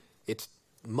 And it's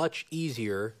much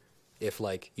easier if,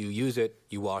 like, you use it,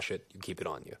 you wash it, you keep it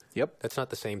on you. Yep. That's not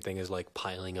the same thing as, like,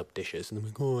 piling up dishes and I'm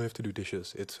like, oh, I have to do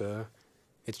dishes. It's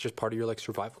just part of your, like,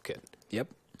 survival kit. Yep.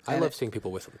 I love seeing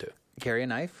people with them too. Carry a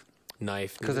knife.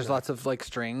 Because there's lots of, like,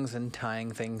 strings and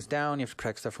tying things down. You have to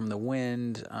protect stuff from the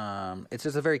wind. It's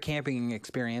just a very camping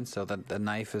experience, so the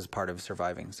knife is part of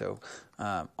surviving. So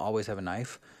always have a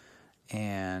knife.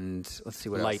 And let's see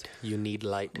what else. Light. You need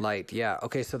light. Light, yeah.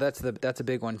 Okay, so that's a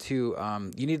big one too.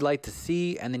 You need light to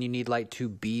see, and then you need light to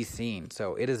be seen.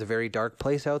 So it is a very dark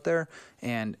place out there,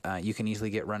 and you can easily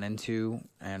get run into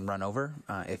and run over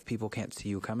if people can't see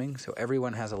you coming. So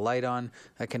everyone has a light on.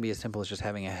 That can be as simple as just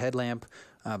having a headlamp,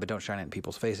 but don't shine it in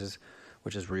people's faces,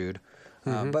 which is rude.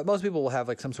 But most people will have,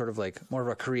 like, some sort of, like, more of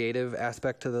a creative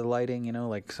aspect to the lighting, you know,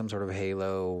 like some sort of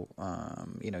halo.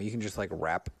 You know, you can just, like,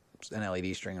 wrap an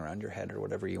LED string around your head or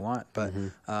whatever you want, but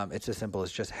it's as simple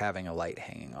as just having a light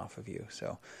hanging off of you.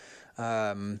 So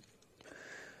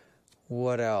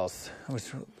What else? I was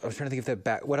trying to think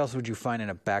if what else would you find in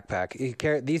a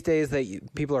backpack? These days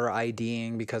people are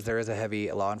IDing because there is a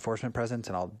heavy law enforcement presence,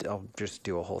 and I'll just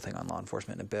do a whole thing on law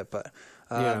enforcement in a bit. But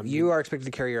you are expected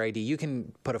to carry your ID. You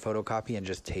can put a photocopy and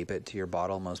just tape it to your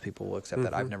bottle. Most people will accept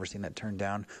that. I've never seen that turned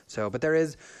down. So, but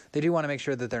they do want to make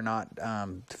sure that they're not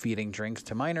feeding drinks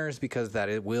to minors because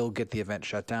it will get the event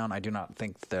shut down. I do not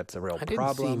think that's a real problem. I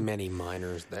didn't see many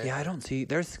minors there. Yeah, I don't see.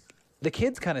 The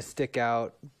kids kind of stick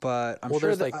out, but I'm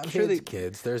sure there's that,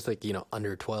 kids. There's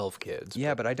under 12 kids.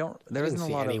 Yeah, but there isn't a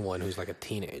lot anyone who's like a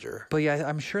teenager. But yeah,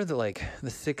 I'm sure that the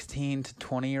 16 to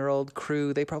 20-year-old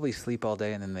crew, they probably sleep all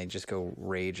day and then they just go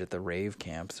rage at the rave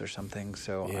camps or something.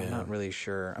 So I'm not really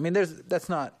sure. I mean, that's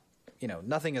not.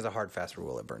 Nothing is a hard, fast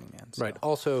rule at Burning Man. So. Right.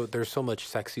 Also, there's so much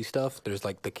sexy stuff. There's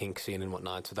the kink scene and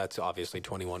whatnot. So that's obviously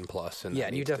 21 plus. And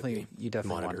you definitely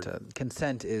want to.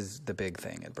 Consent is the big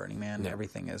thing at Burning Man. Yeah.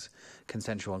 Everything is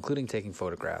consensual, including taking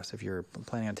photographs. If you're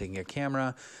planning on taking a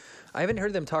camera, I haven't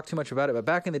heard them talk too much about it. But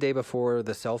back in the day before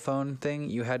the cell phone thing,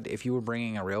 if you were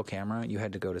bringing a real camera, you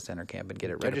had to go to center camp and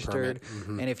get it registered.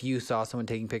 And if you saw someone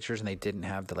taking pictures and they didn't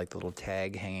have the little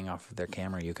tag hanging off of their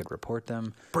camera, you could report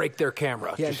them. Break their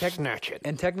camera. Yeah, just snatch it.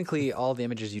 And technically, all the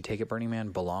images you take at Burning Man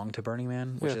belong to Burning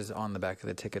Man, which is on the back of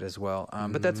the ticket as well.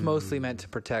 But that's mostly meant to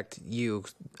protect you,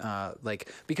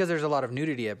 because there's a lot of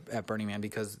nudity at Burning Man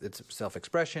because it's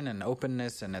self-expression and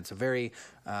openness, and it's a very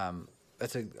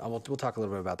we'll talk a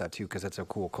little bit about that too because it's a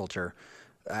cool culture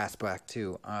aspect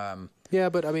too.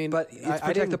 But I mean, it's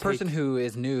protect the person who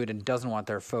is nude and doesn't want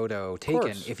their photo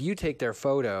taken. If you take their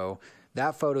photo,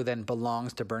 that photo then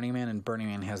belongs to Burning Man, and Burning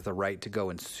Man has the right to go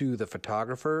and sue the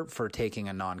photographer for taking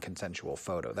a non-consensual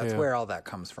photo. That's where all that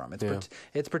comes from.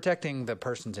 It's protecting the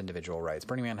person's individual rights.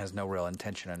 Burning Man has no real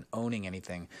intention on owning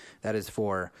anything. That is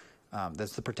for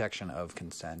that's the protection of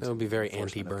consent. That would be very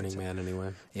anti-Burning Man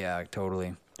anyway. Yeah,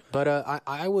 totally. But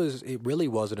it really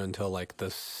wasn't until the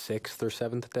 6th or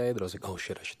 7th day that I was like, oh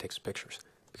shit, I should take some pictures.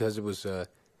 Because it was,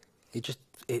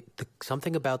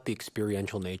 something about the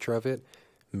experiential nature of it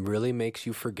really makes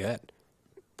you forget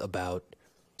about,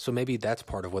 so maybe that's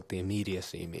part of what the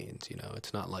immediacy means,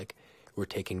 It's not like we're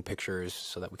taking pictures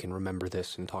so that we can remember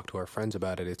this and talk to our friends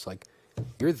about it. It's like,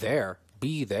 you're there,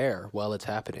 be there while it's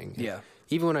happening. Yeah.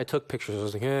 Even when I took pictures, I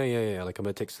was like, yeah, I'm going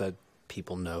to take so that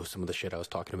people know some of the shit I was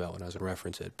talking about when I was going to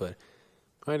reference it, but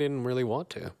I didn't really want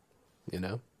to,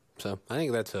 So I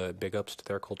think that's a big ups to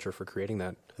their culture for creating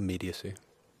that immediacy.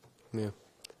 Yeah.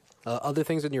 Other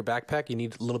things in your backpack, you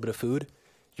need a little bit of food.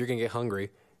 You're going to get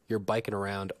hungry. You're biking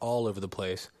around all over the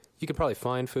place. You can probably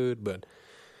find food, but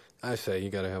I say you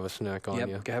got to have a snack on you.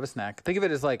 Yep, have a snack. Think of it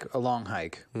as a long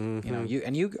hike.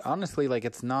 You honestly,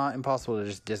 it's not impossible to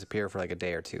just disappear for a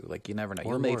day or two. You never know.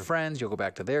 You'll make friends. You'll go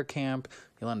back to their camp.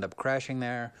 You'll end up crashing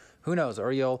there. Who knows?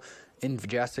 Or you'll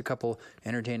ingest a couple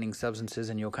entertaining substances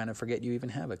and you'll kind of forget you even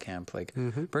have a camp.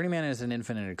 Burning Man is an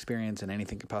infinite experience and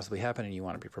anything could possibly happen and you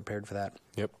want to be prepared for that.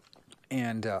 Yep.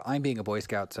 And I'm being a Boy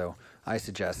Scout, so I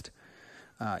suggest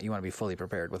you want to be fully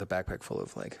prepared with a backpack full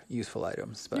of useful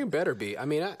items. But you better be. I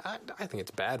mean, I think it's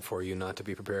bad for you not to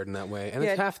be prepared in that way, and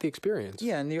it's half the experience.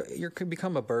 Yeah, and you could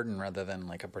become a burden rather than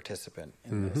a participant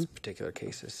in those particular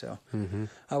cases. So,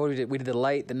 what we did the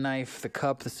light, the knife, the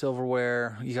cup, the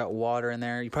silverware. You got water in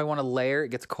there. You probably want to layer. It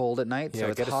gets cold at night, so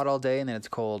it's hot all day, and then it's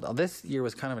cold. This year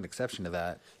was kind of an exception to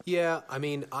that. Yeah, I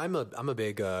mean, I'm a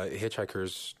big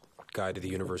Hitchhiker's Guide to the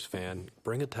Universe fan.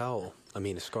 Bring a towel. I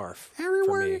mean, a scarf.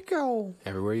 Everywhere you go.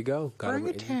 Everywhere you go. Bring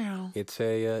a towel. It's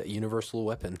a universal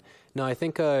weapon. No, I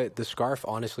think the scarf,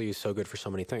 honestly, is so good for so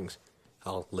many things.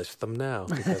 I'll list them now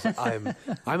because I'm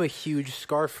a huge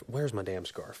scarf. Where's my damn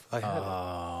scarf? I have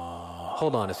it.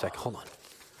 Hold on a sec. Hold on.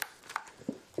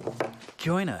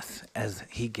 Join us as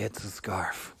he gets a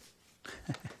scarf.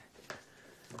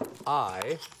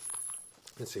 Let's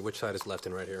see, which side is left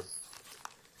and right here?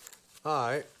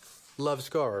 I love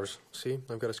scarves. See,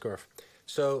 I've got a scarf.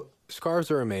 So, scarves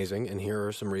are amazing, and here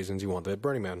are some reasons you want them at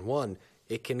Burning Man. One,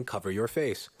 it can cover your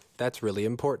face. That's really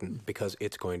important because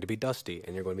it's going to be dusty,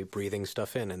 and you're going to be breathing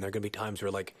stuff in, and there are going to be times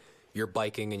where, you're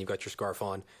biking and you've got your scarf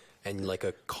on, and,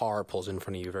 a car pulls in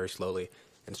front of you very slowly,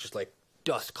 and it's just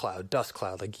dust cloud.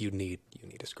 You need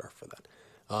a scarf for that.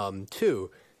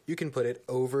 Two, you can put it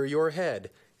over your head,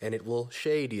 and it will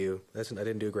shade you. I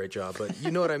didn't do a great job, but you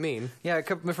know what I mean. Yeah,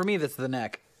 for me, that's the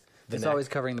neck. It's always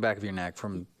covering the back of your neck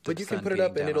from the But you can put it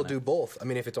up and it'll do both. I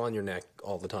mean, if it's on your neck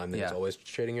all the time, then it's always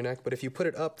shading your neck. But if you put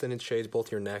it up, then it shades both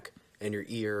your neck and your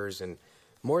ears. And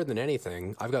more than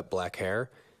anything, I've got black hair.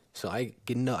 So I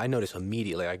notice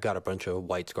immediately. I got a bunch of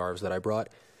white scarves that I brought.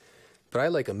 But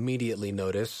I immediately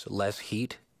notice less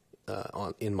heat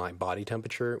in my body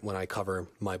temperature when I cover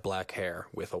my black hair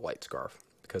with a white scarf,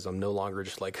 because I'm no longer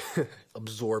just like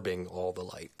absorbing all the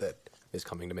light that is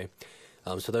coming to me.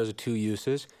 So those are two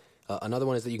uses. Another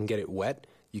one is that you can get it wet.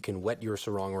 You can wet your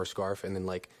sarong or scarf and then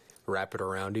like wrap it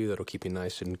around you. That'll keep you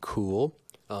nice and cool.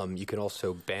 You can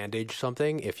also bandage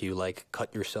something if you like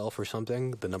cut yourself or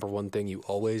something. The number one thing you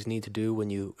always need to do when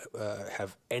you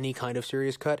have any kind of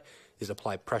serious cut is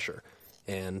apply pressure.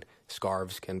 And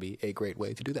scarves can be a great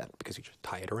way to do that because you just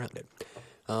tie it around it.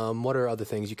 What are other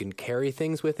things? You can carry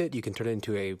things with it. You can turn it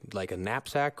into a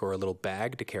knapsack or a little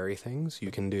bag to carry things.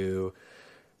 You can do...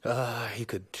 you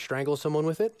could strangle someone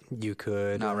with it. You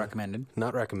could... Not recommended.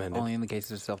 Not recommended. Only in the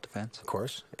cases of self-defense. Of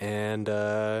course. And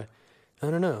I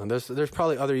don't know. There's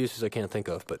probably other uses I can't think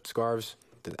of, but scarves,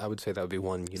 I would say that would be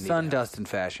one you need. Sun, dust, and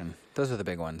fashion. Those are the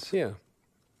big ones. Yeah.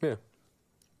 Yeah.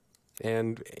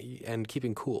 And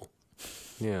keeping cool.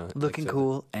 Yeah. Looking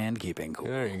cool and keeping cool.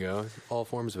 There you go. All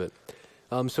forms of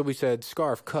it. So we said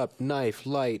scarf, cup, knife,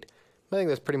 light. I think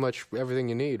that's pretty much everything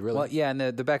you need, really. Well, yeah, and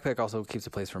the backpack also keeps a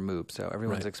place for moob, so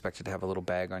everyone's Right. expected to have a little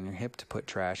bag on your hip to put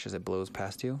trash as it blows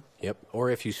past you. Yep. Or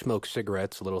if you smoke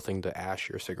cigarettes, a little thing to ash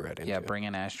your cigarette into. Yeah, bring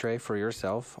an ashtray for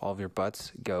yourself. All of your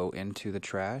butts go into the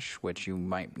trash, which you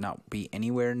might not be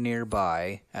anywhere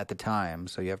nearby at the time,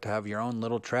 so you have to have your own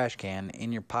little trash can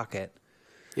in your pocket.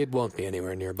 It won't be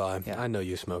anywhere nearby. Yeah. I know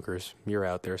you smokers. You're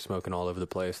out there smoking all over the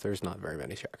place. There's not very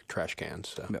many trash cans.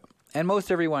 So. No. And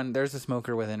most everyone, there's a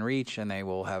smoker within reach, and they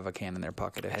will have a can in their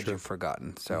pocket had True. you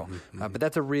forgotten. So, but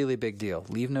that's a really big deal.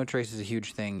 Leave no trace is a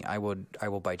huge thing. I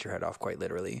will bite your head off quite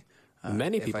literally.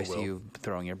 Many people if I will. see you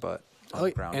throwing your butt on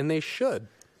the ground. And they should.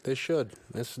 They should.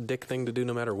 That's a dick thing to do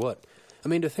no matter what. I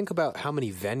mean, to think about how many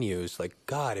venues, like,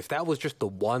 God, if that was just the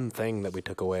one thing that we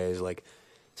took away is, like,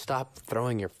 stop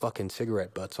throwing your fucking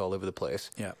cigarette butts all over the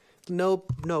place. Yeah. No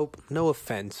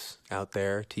offense out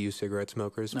there to you cigarette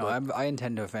smokers. No, but I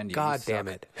intend to offend you. God You damn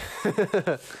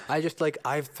suck. it.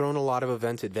 I've thrown a lot of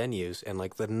events at venues, and,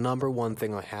 like, the number one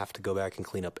thing I have to go back and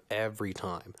clean up every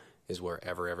time is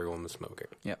wherever everyone was smoking.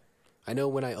 Yep. I know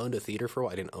when I owned a theater for a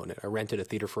while, I didn't own it. I rented a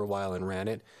theater for a while and ran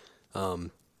it.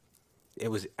 It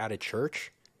was at a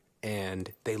church,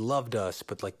 and they loved us,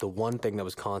 but, like, the one thing that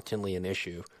was constantly an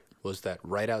issue was that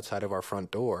right outside of our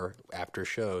front door after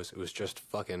shows, it was just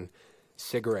fucking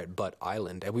cigarette butt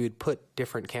island. And we would put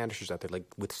different canisters out there, like,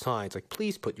 with signs, like,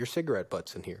 please put your cigarette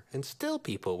butts in here. And still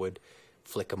people would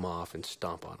flick them off and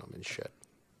stomp on them and shit.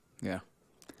 Yeah.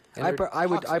 And I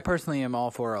toxic. personally am all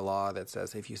for a law that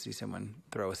says if you see someone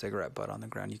throw a cigarette butt on the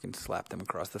ground, you can slap them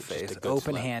across the face, a good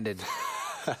open-handed.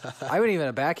 I wouldn't even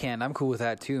a backhand. I'm cool with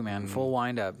that too, man. Full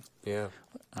wind up. Yeah.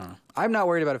 I'm not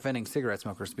worried about offending cigarette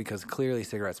smokers because clearly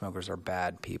cigarette smokers are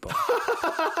bad people.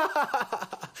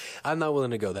 I'm not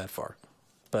willing to go that far.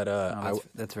 But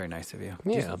That's very nice of you.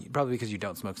 Yeah. Probably because you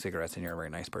don't smoke cigarettes and you're a very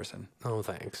nice person. Oh,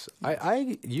 thanks.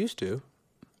 I used to.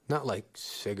 Not like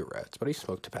cigarettes, but I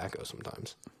smoke tobacco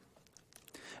sometimes.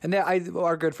 And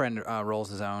our good friend rolls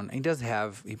his own.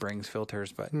 He brings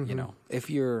filters, but you know, if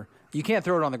you can't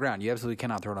throw it on the ground. You absolutely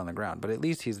cannot throw it on the ground. But at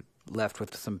least he's left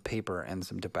with some paper and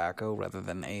some tobacco rather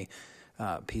than a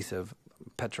piece of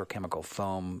petrochemical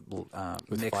foam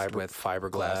mixed with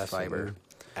fiberglass, glass fiber. and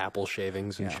apple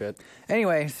shavings and shit.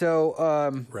 Anyway, so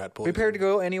Rat poison. prepare to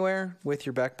go anywhere with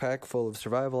your backpack full of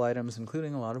survival items,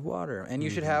 including a lot of water. And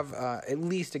you should have at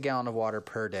least a gallon of water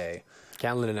per day.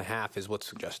 Gallon and a half is what's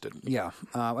suggested. Yeah.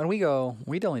 When we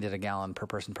only did a gallon per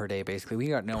person per day, basically. We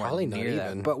got nowhere Probably not near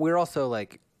that. even. But we're also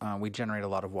like, we generate a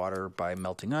lot of water by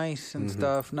melting ice and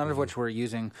stuff, none of which we're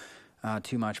using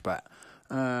too much, but...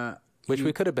 Which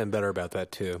we could have been better about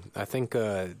that, too. I think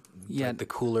Yeah. like the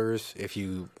coolers, if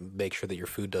you make sure that your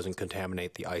food doesn't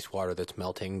contaminate the ice water that's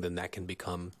melting, then that can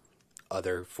become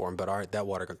other form. But that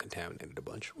water got contaminated a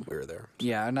bunch when we were there.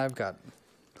 Yeah, and I'm going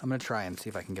to try and see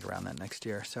if I can get around that next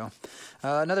year. So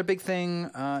another big thing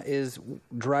is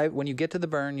when you get to the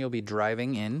burn, you'll be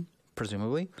driving in,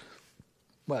 presumably.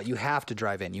 Well, you have to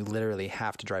drive in. You literally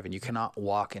have to drive in. You cannot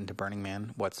walk into Burning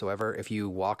Man whatsoever. If you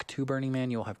walk to Burning Man,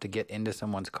 you'll have to get into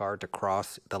someone's car to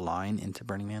cross the line into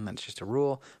Burning Man. That's just a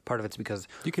rule. Part of it's because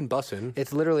You can bus in.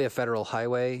 it's literally a federal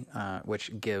highway,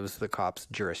 which gives the cops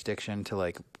jurisdiction to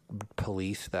like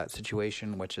police that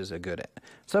situation, which is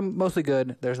mostly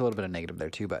good. There's a little bit of negative there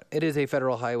too, but it is a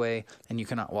federal highway, and you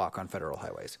cannot walk on federal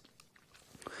highways.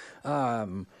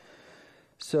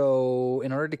 So,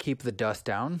 in order to keep the dust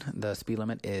down, the speed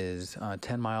limit is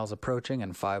 10 miles approaching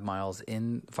and 5 miles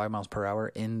per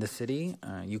hour in the city.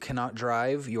 You cannot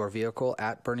drive your vehicle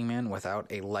at Burning Man without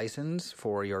a license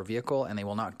for your vehicle, and they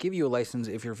will not give you a license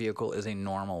if your vehicle is a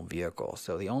normal vehicle.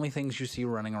 So, the only things you see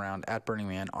running around at Burning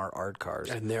Man are art cars.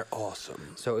 And they're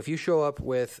awesome. So, if you show up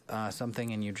with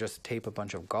something and you just tape a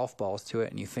bunch of golf balls to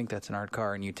it and you think that's an art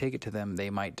car and you take it to them,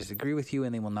 they might disagree with you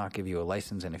and they will not give you a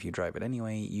license. And if you drive it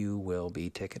anyway, you will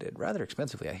be ticketed rather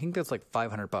expensively. I think that's like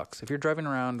 $500 if you're driving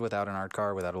around without an art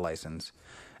car, without a license.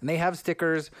 And they have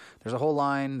stickers. There's a whole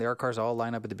line. The art cars all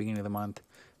line up at the beginning of the month,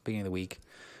 beginning of the week,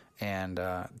 and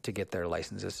to get their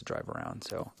licenses to drive around.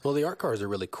 So, well, the art cars are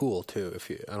really cool too.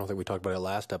 I don't think we talked about it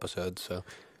last episode. So,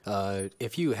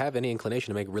 if you have any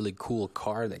inclination to make a really cool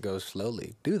car that goes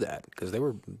slowly, do that because they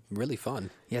were really fun.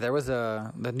 Yeah, there's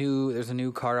a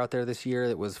new car out there this year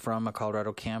that was from a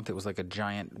Colorado camp that was like a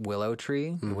giant willow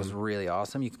tree. It was really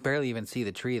awesome. You could barely even see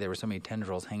the tree. There were so many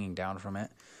tendrils hanging down from it.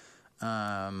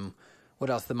 What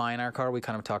else? The Mayan art car. We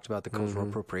kind of talked about the cultural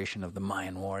appropriation of the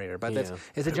Mayan warrior, but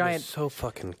it's a giant. So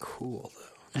fucking cool though.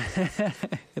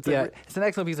 It's an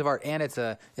excellent piece of art, and it's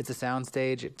a sound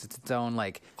stage. It's its own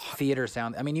like theater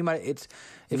sound. I mean, you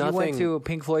went to a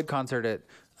Pink Floyd concert at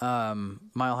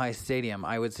Mile High Stadium,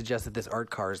 I would suggest that this art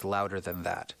car is louder than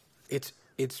that. It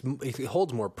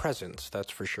holds more presence,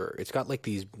 that's for sure. It's got like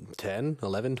these 10,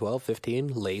 11, 12, 15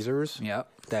 lasers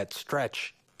that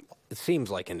stretch. It seems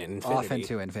like an infinity. Off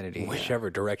into infinity. Whichever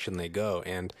direction they go.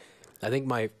 And I think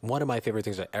one of my favorite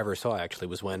things I ever saw actually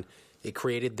was when it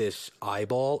created this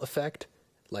eyeball effect,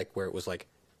 like where it was like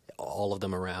all of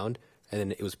them around, and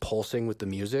then it was pulsing with the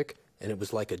music, and it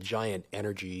was like a giant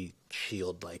energy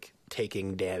shield, like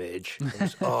taking damage.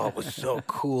 It was so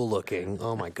cool looking.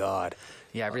 Oh my God.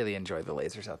 Yeah, I really enjoy the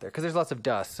lasers out there because there's lots of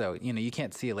dust, so you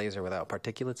can't see a laser without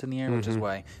particulates in the air, which is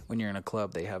why when you're in a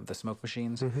club they have the smoke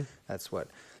machines. That's what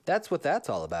that's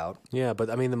all about. Yeah,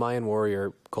 but I mean the Mayan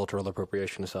warrior cultural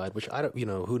appropriation aside, which I don't,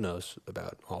 who knows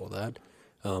about all of that.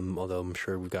 Although I'm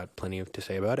sure we've got plenty to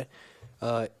say about it.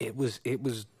 It was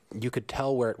you could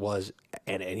tell where it was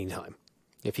at any time.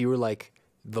 If you were like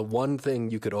the one thing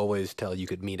you could always tell you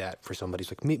could meet at for somebody's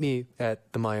like, meet me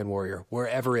at the Mayan warrior,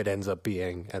 wherever it ends up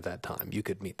being at that time, you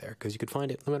could meet there because you could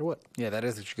find it no matter what. Yeah, that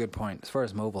is a good point. As far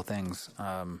as mobile things,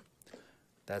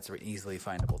 that's an easily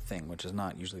findable thing, which is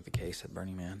not usually the case at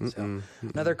Burning Man. So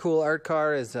another cool art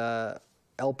car is El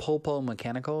Pulpo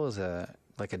Mechanical is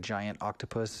like a giant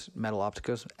metal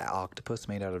octopus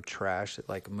made out of trash that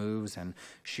like moves and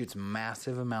shoots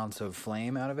massive amounts of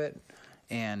flame out of it.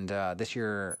 And this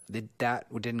year that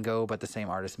didn't go, but the same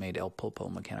artist made El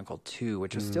Pulpo Mechanical 2,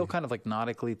 which was still kind of like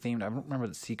nautically themed. I don't remember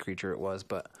the sea creature it was,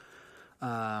 but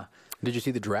did you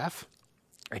see the giraffe?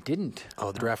 I didn't.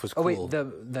 Oh, the giraffe was cool.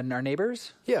 Oh wait, our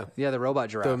neighbors? Yeah, the robot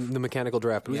giraffe, the mechanical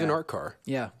giraffe. It was an art car.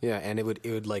 Yeah, and it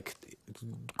would like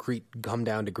come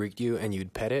down to greet you, and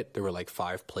you'd pet it. There were like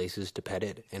 5 places to pet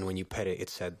it, and when you pet it, it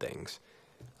said things.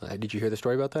 Did you hear the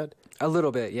story about that? A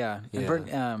little bit, yeah.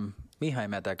 And Mihai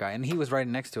met that guy, and he was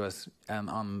riding next to us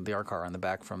on the art car on the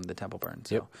back from the temple burn.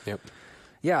 So. Yep.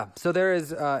 Yeah, so there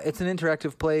is. It's an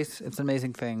interactive place. It's an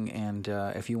amazing thing, and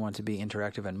if you want to be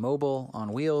interactive and mobile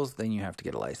on wheels, then you have to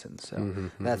get a license. So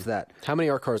that's that. How many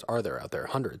art cars are there out there?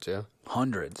 Hundreds, yeah.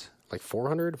 Hundreds. Like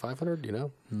 400, 500.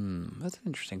 That's an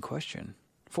interesting question.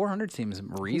 400 seems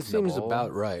reasonable. It seems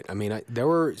about right. I mean, there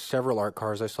were several art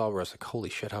cars I saw where I was like, "Holy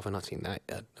shit, how have I not seen that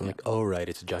yet?" I'm like, "Oh right,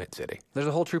 it's a giant city." There's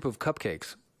a whole troop of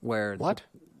cupcakes. What?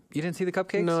 You didn't see the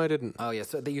cupcakes? No, I didn't. Oh, yeah.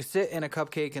 So you sit in a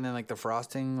cupcake, and then, like, the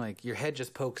frosting, like, your head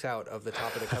just pokes out of the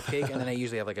top of the cupcake, and then they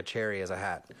usually have, like, a cherry as a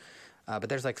hat. But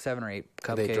there's, like, 7 or 8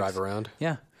 cupcakes. They drive around?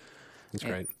 Yeah. That's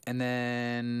great. And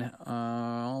then,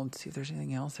 let's see if there's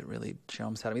anything else that really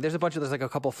jumps out at me. There's like a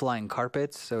couple flying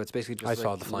carpets, so it's basically just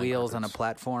like wheels on a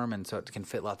platform, and so it can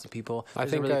fit lots of people.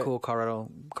 There's a really cool Colorado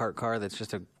kart car that's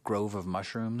just a grove of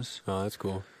mushrooms. Oh, that's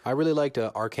cool. I really liked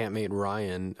our campmate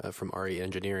Ryan from RE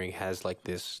Engineering has like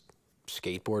this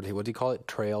skateboard. What do you call it?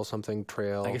 Trail something?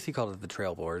 Trail? I guess he called it the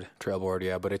trail board. Trail board,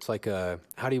 yeah. But it's like how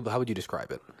would you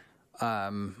describe it?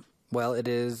 Well,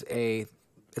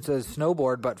 it's a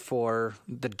snowboard, but for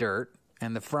the dirt,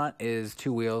 and the front is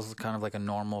 2 wheels, kind of like a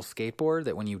normal skateboard,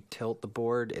 that when you tilt the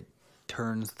board, it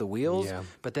turns the wheels,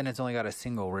 but then it's only got a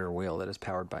single rear wheel that is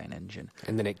powered by an engine.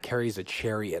 And then it carries a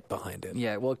chariot behind it.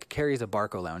 Yeah, well, it carries a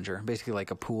Barco lounger, basically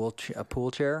like a pool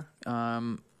chair.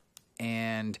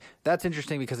 And that's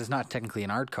interesting because it's not technically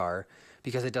an art car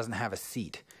because it doesn't have a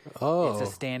seat. Oh. It's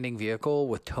a standing vehicle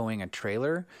with towing a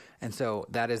trailer. And so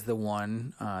that is the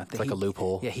one. It's like a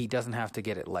loophole. Yeah, he doesn't have to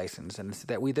get it licensed. And it's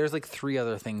that there's like 3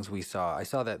 other things we saw. I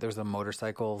saw that there's a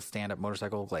motorcycle, stand-up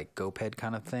motorcycle, like GoPed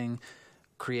kind of thing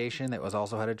creation that was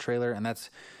also had a trailer. And I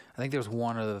think there was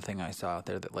one other thing I saw out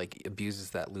there that like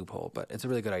abuses that loophole. But it's a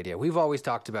really good idea. We've always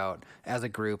talked about, as a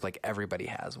group, like everybody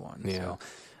has one. Yeah.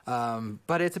 So,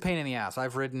 but it's a pain in the ass.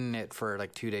 I've ridden it for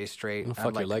like 2 days straight.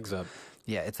 Fuck your legs up.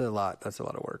 Yeah, it's a lot. That's a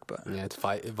lot of work, but yeah, it's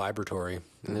vibratory,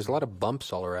 and there's a lot of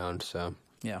bumps all around. So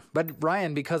yeah, but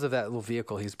Ryan, because of that little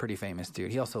vehicle, he's a pretty famous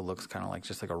dude. He also looks kind of like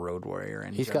just like a road warrior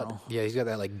in general. He's got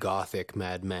that like gothic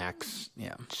Mad Max,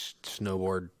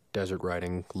 snowboard desert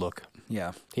riding look.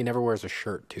 Yeah, he never wears a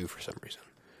shirt too for some reason.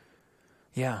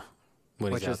 Yeah.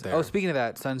 When he's out there. Oh, speaking of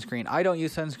that, sunscreen. I don't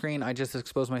use sunscreen. I just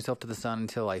expose myself to the sun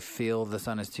until I feel the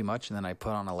sun is too much, and then I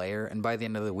put on a layer. And by the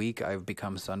end of the week, I've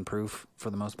become sunproof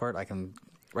for the most part. I can,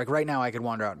 like right now, I could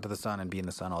wander out into the sun and be in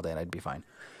the sun all day, and I'd be fine.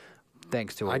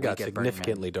 Thanks to I got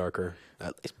significantly darker.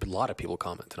 A lot of people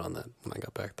commented on that when I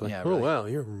got back. Like, yeah, oh, really? wow,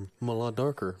 you're a lot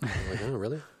darker. I'm like, oh,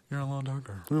 really? You're a lot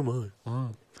darker. Who am I?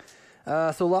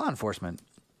 Wow. So law enforcement.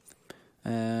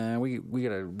 We got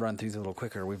to run through these a little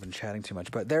quicker. We've been chatting too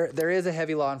much, but there is a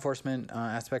heavy law enforcement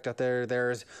aspect out there.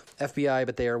 There's FBI,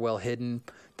 but they are well hidden.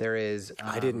 There is.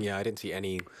 I didn't see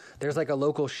any. There's like a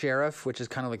local sheriff, which is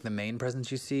kind of like the main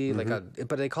presence you see.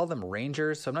 But they call them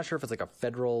rangers, so I'm not sure if it's like a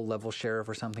federal level sheriff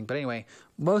or something. But anyway,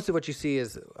 most of what you see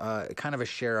is kind of a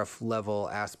sheriff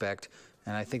level aspect,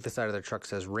 and I think the side of their truck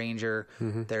says ranger.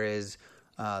 There is.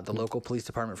 The local police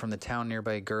department from the town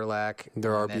nearby Gerlach.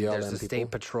 There are BLM there's the people.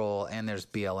 state patrol, and there's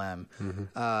BLM.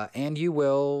 And you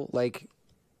will, like,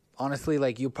 honestly,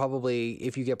 like, you probably,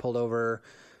 if you get pulled over,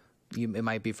 it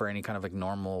might be for any kind of, like,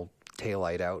 normal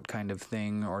taillight out kind of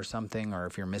thing or something, or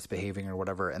if you're misbehaving or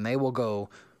whatever. And they will go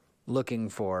looking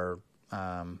for,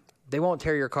 they won't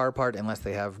tear your car apart unless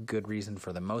they have good reason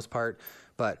for the most part.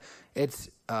 But it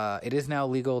is now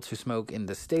legal to smoke in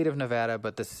the state of Nevada,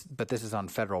 but this is on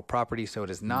federal property, so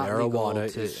it is not legal to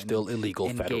is still illegal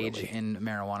engage federally in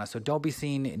marijuana. So don't be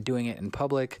seen doing it in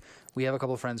public. We have a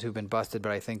couple of friends who've been busted,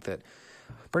 but I think that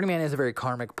Burning Man is a very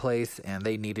karmic place, and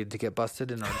they needed to get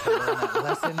busted in order to learn that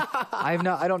lesson.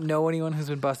 I don't know anyone who's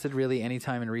been busted really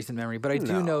anytime in recent memory, but I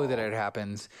do know that it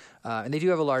happens. And they do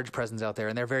have a large presence out there,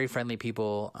 and they're very friendly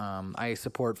people. I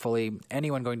support fully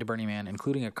anyone going to Burning Man,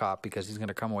 including a cop, because he's going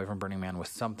to come away from Burning Man with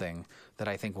something that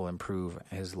I think will improve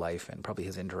his life and probably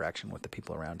his interaction with the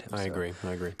people around him. I agree.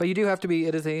 But you do have to be.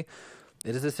 It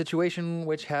is a situation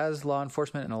which has law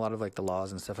enforcement, and a lot of like the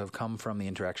laws and stuff have come from the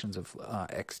interactions of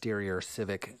exterior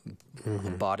civic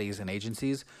bodies and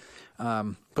agencies.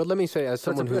 But let me say, as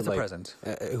someone who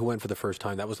went for the first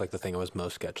time, that was like the thing I was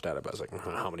most sketched out about. I was like,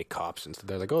 how many cops? And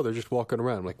they're like, oh, they're just walking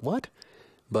around. I'm like, what?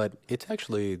 But it's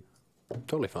actually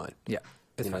totally fine. Yeah,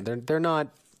 it's fine. They're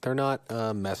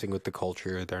not messing with the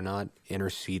culture. They're not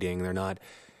interceding. They're not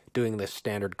doing the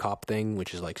standard cop thing,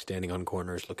 which is like standing on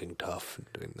corners looking tough.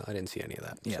 I didn't see any of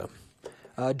that. Yeah.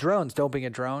 So. Drones. Don't bring a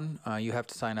drone. You have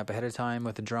to sign up ahead of time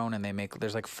with a drone, and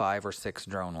there's like 5 or 6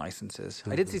 drone licenses.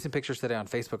 I did see some pictures today on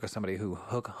Facebook of somebody who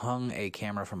hung a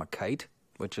camera from a kite,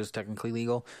 which is technically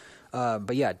legal.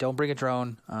 But yeah, don't bring a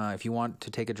drone. If you want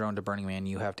to take a drone to Burning Man,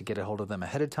 you have to get a hold of them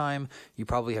ahead of time. You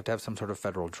probably have to have some sort of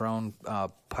federal drone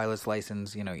pilot's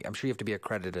license. You know, I'm sure you have to be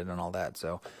accredited and all that.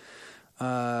 So.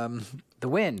 The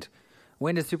wind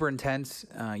is super intense.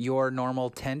 Your normal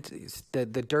tent, the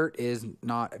dirt is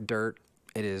not dirt;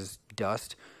 it is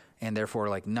dust, and therefore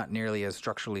like not nearly as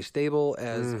structurally stable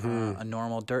as a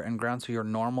normal dirt and ground. So your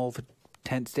normal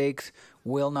tent stakes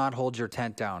will not hold your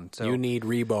tent down. So you need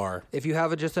rebar. If you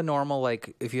have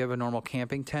if you have a normal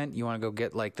camping tent, you want to go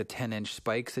get like the 10-inch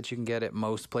spikes that you can get at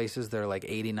most places. They're like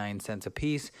 89 cents a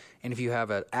piece. And if you have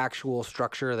an actual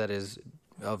structure that is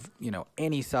of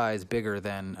any size bigger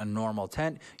than a normal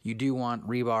tent, you do want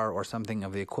rebar or something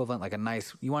of the equivalent, like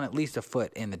you want at least a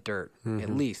foot in the dirt, at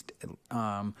least,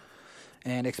 and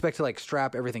expect to like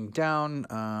strap everything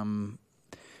down.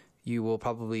 You will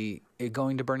probably,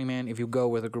 going to Burning Man, if you go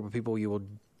with a group of people, you will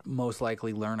most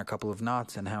likely learn a couple of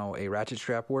knots and how a ratchet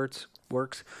strap works.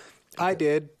 I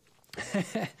did.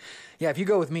 Yeah, if you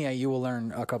go with me, you will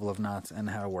learn a couple of knots and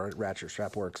how a ratchet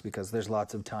strap works, because there's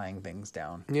lots of tying things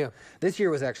down. Yeah. This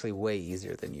year was actually way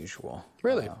easier than usual.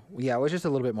 Really? Yeah, I was just a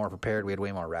little bit more prepared. We had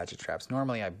way more ratchet straps.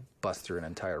 Normally, I bust through an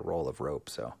entire roll of rope.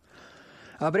 So,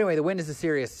 but anyway, the wind is a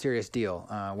serious deal.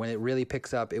 When it really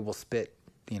picks up, it will spit,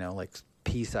 like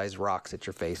pea-sized rocks at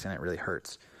your face, and it really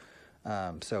hurts.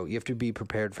 So you have to be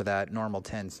prepared for that. Normal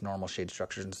tents, normal shade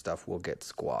structures and stuff will get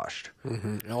squashed.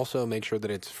 And also make sure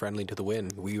that it's friendly to the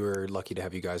wind. We were lucky to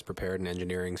have you guys prepared in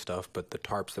engineering stuff, but the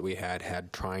tarps that we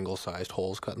had triangle-sized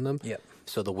holes cut in them. Yep.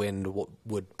 So the wind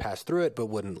would pass through it, but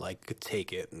wouldn't like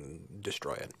take it and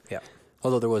destroy it. Yeah.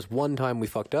 Although there was one time we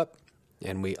fucked up,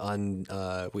 and we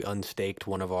unstaked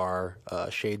one of our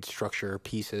shade structure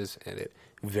pieces, and it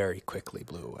very quickly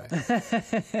blew away.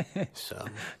 So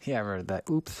yeah, I remember that.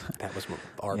 Oops. that was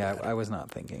our Yeah, bad. I was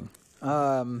not thinking.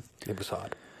 It was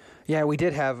hot. Yeah, we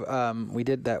did have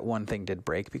that one thing did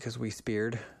break because we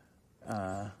speared.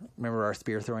 Remember our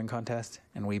spear throwing contest,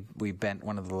 and we bent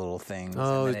one of the little things.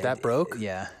 Oh, and then that broke?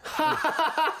 Yeah.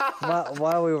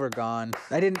 while we were gone,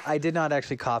 I did not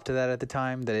actually cop to that at the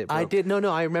time. That it. Broke. I did. No.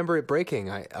 I remember it breaking.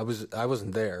 I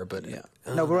wasn't there, but Yeah.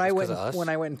 no. But when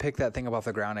I went and picked that thing up off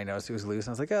the ground, I noticed it was loose,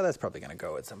 and I was like, oh, that's probably gonna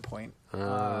go at some point.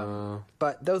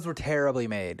 But those were terribly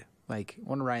made. Like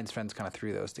one of Ryan's friends kind of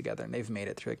threw those together, and they've made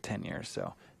it through like 10 years,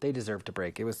 so they deserve to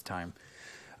break. It was time.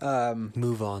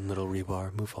 Move on, little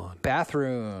rebar. Move on.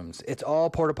 Bathrooms. It's all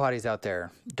porta potties out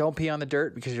there. Don't pee on the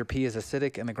dirt because your pee is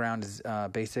acidic and the ground is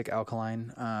basic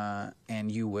alkaline,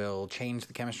 and you will change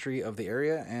the chemistry of the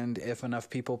area. And if enough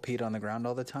people peed on the ground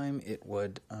all the time, it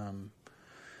would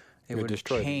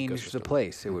destroy the change the ecosystem.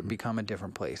 place. It would become a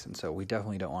different place, and so we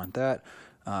definitely don't want that.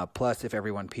 Plus, if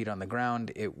everyone peed on the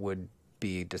ground, it would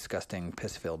be a disgusting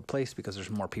piss-filled place because there's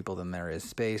more people than there is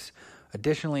space.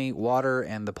 Additionally, water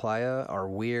and the playa are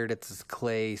weird. It's this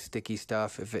clay, sticky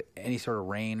stuff. If any sort of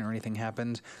rain or anything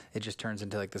happens, it just turns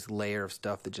into like this layer of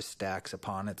stuff that just stacks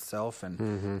upon itself,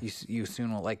 and you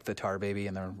soon will, like the tar baby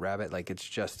and the rabbit, like it's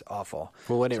just awful.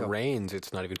 Well, when it rains,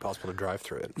 it's not even possible to drive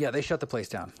through it. Yeah, they shut the place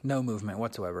down. No movement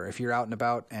whatsoever. If you're out and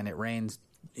about and it rains,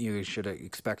 you should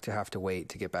expect to have to wait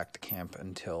to get back to camp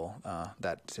until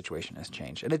that situation has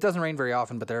changed. And it doesn't rain very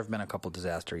often, but there have been a couple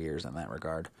disaster years in that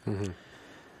regard.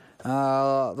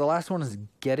 The last one is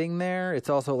getting there. It's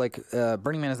also like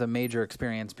Burning Man is a major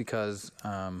experience because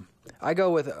I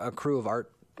go with a crew of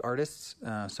artists.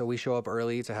 So we show up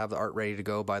early to have the art ready to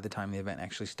go by the time the event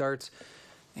actually starts.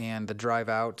 And the drive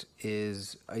out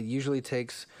usually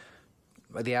takes...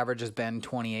 The average has been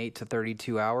 28 to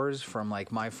 32 hours from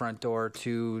like my front door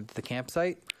to the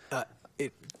campsite.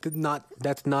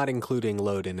 That's not including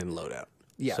load in and load out.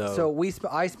 Yeah. So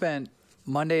I spent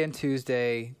Monday and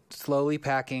Tuesday slowly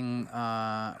packing.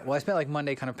 I spent like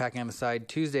Monday kind of packing on the side.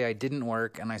 Tuesday I didn't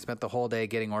work, and I spent the whole day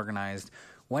getting organized.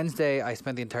 Wednesday I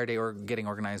spent the entire day getting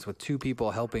organized with 2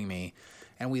 people helping me,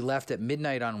 and we left at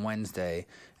midnight on Wednesday,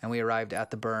 and we arrived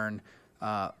at the burn.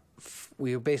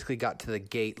 We basically got to the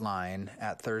gate line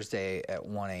at Thursday at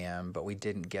 1 a.m., but we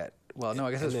didn't get... Well, no,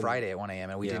 I guess it was Friday at 1 a.m.,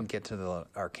 and we didn't get to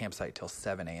our campsite till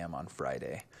 7 a.m. on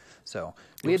Friday. So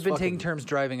we had been taking turns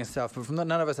driving and stuff, but none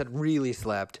of us had really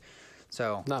slept.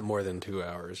 So Not more than 2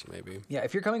 hours, maybe. yeah,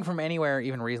 if you're coming from anywhere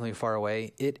even reasonably far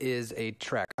away, it is a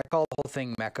trek. I call the whole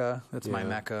thing Mecca. That's my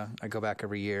Mecca. I go back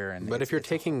every year. But if you're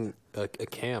taking a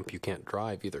camp, you can't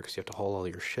drive either because you have to haul all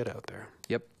your shit out there.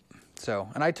 Yep. So,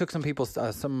 and I took some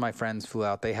of my friends flew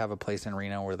out. They have a place in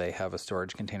Reno where they have a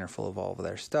storage container full of all of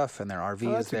their stuff, and their RV is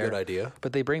there. That's a good idea.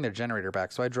 But they bring their generator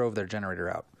back, so I drove their generator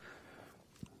out.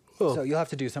 Oh. So you'll have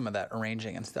to do some of that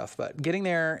arranging and stuff. But getting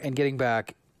there and getting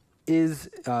back is,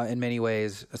 in many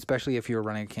ways, especially if you're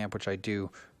running a camp, which I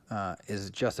do, is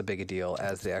just as big a deal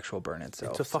as the actual burn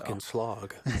itself. It's a fucking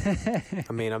slog.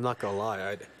 I mean, I'm not going to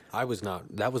lie. That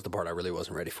was the part I really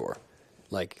wasn't ready for.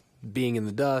 Like, being in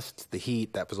the dust, the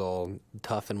heat, that was all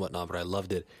tough and whatnot, but I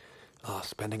loved it.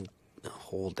 Spending a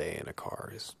whole day in a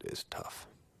car is tough.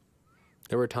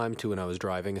 There were times, too, when I was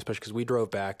driving, especially because we drove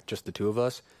back, just the 2 of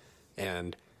us,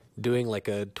 and doing like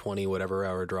a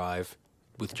 20-whatever-hour drive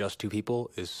with just 2 people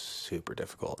is super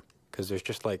difficult because there's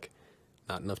just like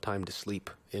not enough time to sleep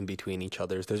in between each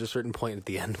other's. There's a certain point at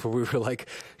the end where we were like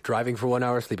driving for 1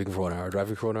 hour, sleeping for 1 hour,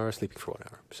 driving for 1 hour, sleeping for 1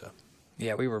 hour. So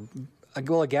yeah, we were...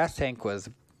 Well, a gas tank was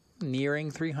nearing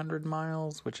 300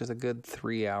 miles, which is a good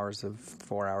 4 hours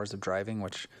of driving,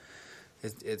 which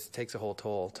it takes a whole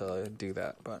toll to do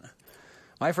that. But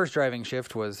my first driving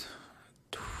shift was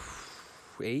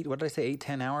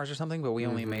 10 hours or something, but we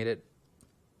only made it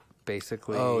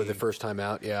basically... Oh, the first time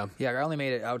out, yeah. Yeah, I only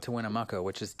made it out to Winnemucca,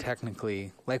 which is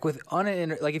technically... Like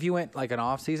if you went like an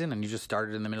off season and you just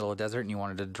started in the middle of the desert and you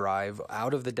wanted to drive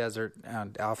out of the desert,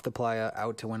 off the playa,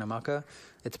 out to Winnemucca,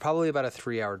 it's probably about a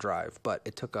 3-hour drive, but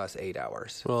it took us 8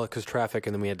 hours. Well, because traffic,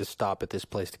 and then we had to stop at this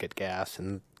place to get gas,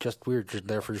 and we were just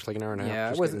there for just like an hour and a half.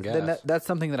 Yeah, just getting gas. That's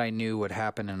something that I knew would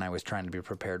happen, and I was trying to be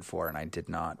prepared for, and I did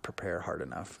not prepare hard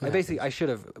enough. I should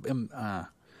have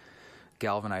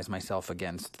galvanized myself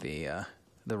against the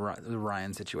the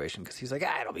Ryan situation because he's like,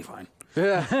 it'll be fine.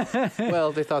 Yeah.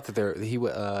 Well, they thought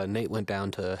that Nate went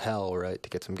down to hell, right, to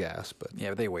get some gas, but yeah,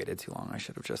 but they waited too long. I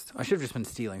should have just been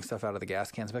stealing stuff out of the gas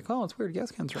cans. Like, oh, it's weird,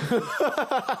 gas cans are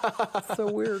it's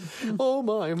so weird. Oh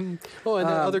my! Oh, and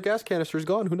that other gas canister's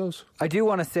gone. Who knows? I do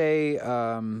want to say,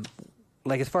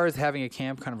 like as far as having a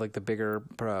camp, kind of like the bigger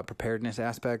preparedness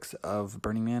aspects of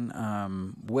Burning Man.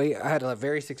 I had a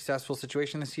very successful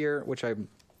situation this year, which I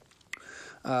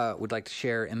would like to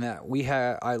share. In that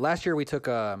last year we took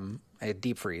a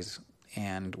deep freeze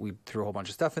and we threw a whole bunch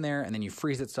of stuff in there, and then you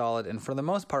freeze it solid. And for the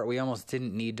most part, we almost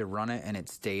didn't need to run it, and it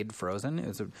stayed frozen. It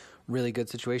was a really good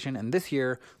situation. And this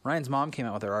year, Ryan's mom came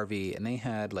out with her RV, and they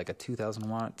had like a 2,000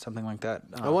 watt, something like that.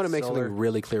 I want to make something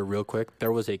really clear real quick.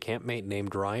 There was a campmate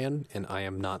named Ryan, and I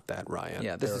am not that Ryan.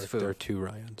 Yeah, this is Foo. There are two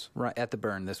Ryans. Right, at the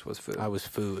burn, this was Foo. I was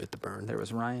Foo at the burn. There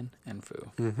was Ryan and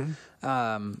Foo.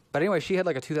 Mm-hmm. But anyway, she had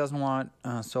like a 2,000 watt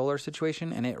solar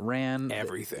situation, and it ran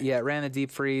everything. Yeah, it ran the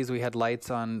deep freeze. We had lights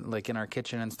on like in our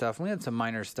kitchen and stuff. We had some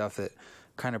minor stuff that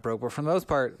kind of broke, but for the most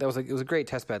part, it was a great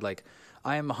test bed. Like,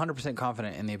 I am 100%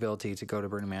 confident in the ability to go to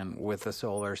Burning Man with a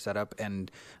solar setup and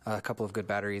a couple of good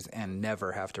batteries and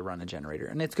never have to run a generator.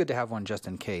 And it's good to have one just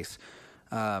in case.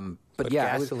 But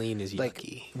yeah, gasoline is yucky.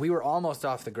 Like, we were almost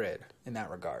off the grid in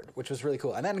that regard, which was really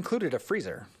cool, and that included a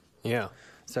freezer. Yeah.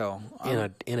 So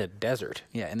in a desert.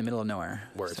 Yeah, in the middle of nowhere,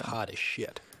 where it's hot as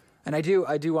shit. And I do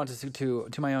want to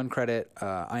my own credit,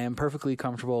 I am perfectly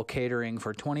comfortable catering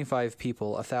for 25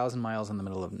 people 1,000 miles in the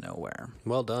middle of nowhere.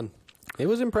 Well done. It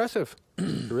was impressive.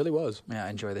 It really was. Yeah, I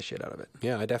enjoy the shit out of it.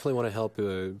 Yeah, I definitely want to help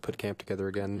put camp together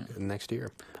again next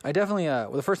year. I definitely,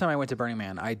 the first time I went to Burning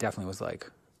Man, I definitely was like,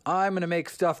 I'm going to make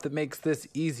stuff that makes this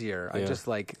easier.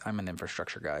 Yeah. I'm an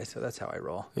infrastructure guy, so that's how I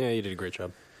roll. Yeah, you did a great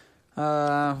job.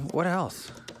 What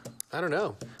else? I don't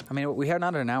know. I mean, we had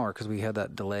not an hour because we had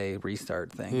that delay restart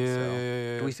thing.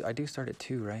 Yeah. I do start at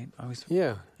 2, right?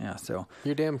 Yeah. Yeah, so.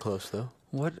 You're damn close, though.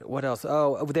 What else?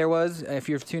 Oh, there was, if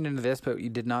you've tuned into this, but you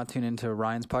did not tune into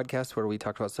Ryan's podcast where we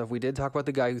talked about stuff, we did talk about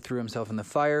the guy who threw himself in the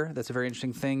fire. That's a very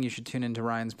interesting thing. You should tune into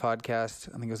Ryan's podcast.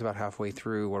 I think it was about halfway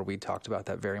through where we talked about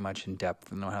that very much in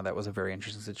depth and how that was a very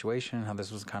interesting situation and how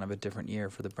this was kind of a different year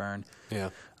for the burn.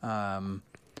 Yeah.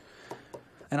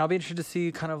 And I'll be interested to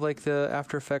see kind of like the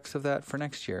after effects of that for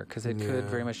next year because it could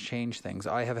very much change things.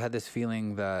 I have had this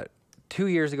feeling that 2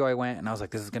 years ago I went and I was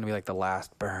like, this is going to be like the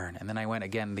last burn. And then I went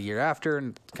again the year after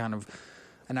and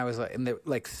I was like,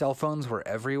 like cell phones were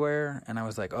everywhere. And I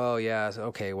was like, oh yeah,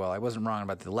 okay, well, I wasn't wrong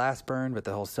about the last burn, but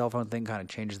the whole cell phone thing kind of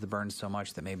changes the burn so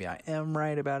much that maybe I am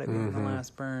right about it being the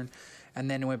last burn.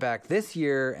 And then went back this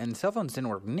year and cell phones didn't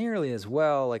work nearly as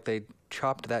well. Like they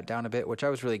chopped that down a bit, which I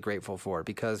was really grateful for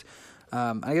because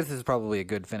I guess this is probably a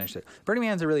good finish. Burning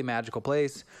Man's a really magical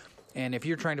place. And if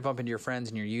you're trying to bump into your friends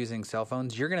and you're using cell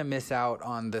phones, you're going to miss out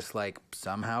on this like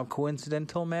somehow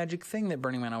coincidental magic thing that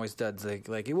Burning Man always does.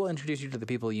 Like it will introduce you to the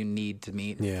people you need to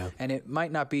meet. Yeah. And it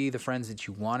might not be the friends that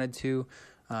you wanted to.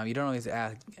 You don't always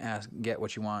get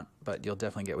what you want, but you'll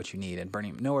definitely get what you need.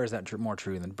 And nowhere is that more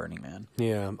true than Burning Man.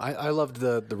 Yeah. I loved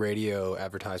the radio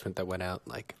advertisement that went out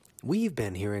like, we've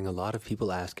been hearing a lot of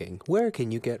people asking, where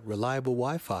can you get reliable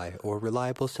Wi-Fi or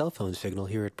reliable cell phone signal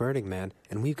here at Burning Man?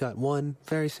 And we've got one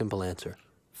very simple answer.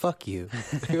 Fuck you.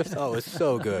 It was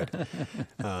so good.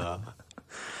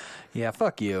 Yeah,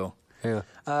 fuck you. Yeah.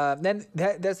 Then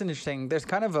that's an interesting, there's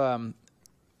kind of,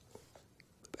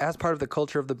 as part of the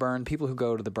culture of the burn, people who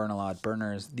go to the burn a lot,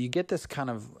 burners, you get this kind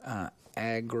of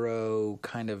aggro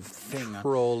kind of thing.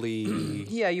 Trolly.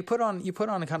 Yeah, you put on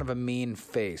a kind of a mean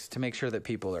face to make sure that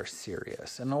people are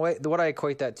serious. And what I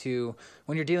equate that to,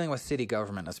 when you're dealing with city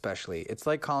government especially, it's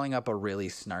like calling up a really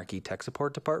snarky tech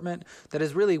support department that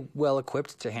is really well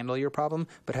equipped to handle your problem,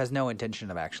 but has no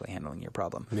intention of actually handling your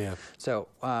problem. Yeah. So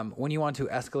when you want to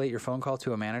escalate your phone call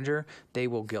to a manager, they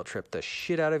will guilt trip the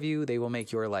shit out of you. They will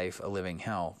make your life a living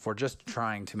hell for just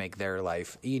trying to make their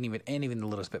life even the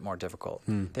littlest bit more difficult.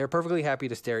 They're perfectly happy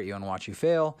to stare at you and watch you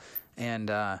fail,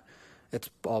 and it's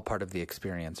all part of the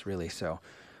experience, really. So,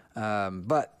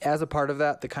 but as a part of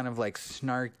that, the kind of like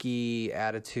snarky,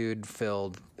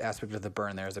 attitude-filled aspect of the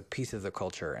burn, there is a piece of the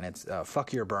culture, and it's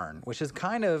 "fuck your burn," which is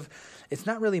kind of, it's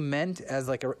not really meant as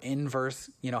like an inverse,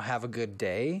 have a good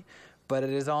day, but it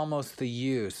is almost the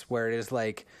use where it is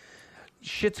like,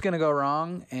 shit's going to go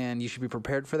wrong and you should be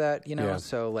prepared for that, Yeah.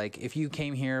 So like if you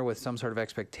came here with some sort of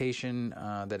expectation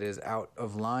that is out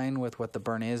of line with what the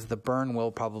burn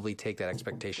will probably take that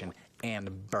expectation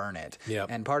and burn it. Yeah.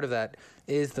 And part of that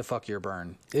is the fuck your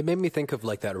burn. It made me think of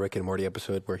like that Rick and Morty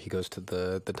episode where he goes to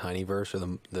the tiny verse or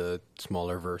the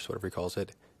smaller verse, whatever he calls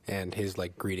it. And his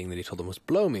like greeting that he told them was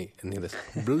blow me. And the other,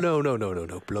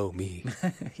 no, blow me.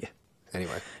 Yeah.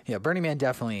 Anyway. Yeah, Burning Man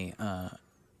definitely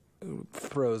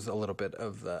throws a little bit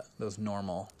of those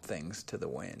normal things to the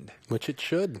wind. Which it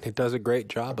should. It does a great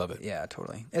job of it. Yeah,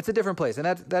 totally. It's a different place. And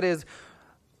that is,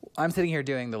 I'm sitting here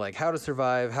doing the, like, how to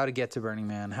survive, how to get to Burning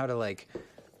Man, how to, like,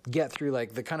 get through,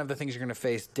 like, the kind of the things you're going to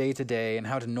face day to day, and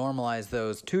how to normalize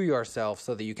those to yourself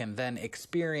so that you can then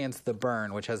experience the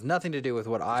burn, which has nothing to do with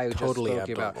what I totally just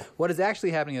spoke about. What is actually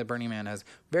happening at Burning Man has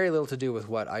very little to do with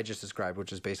what I just described,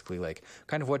 which is basically, like,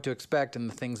 kind of what to expect and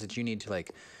the things that you need to,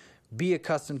 like, be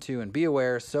accustomed to and be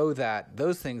aware so that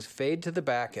those things fade to the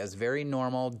back as very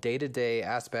normal day-to-day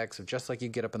aspects of just like you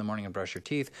get up in the morning and brush your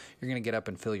teeth, you're going to get up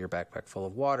and fill your backpack full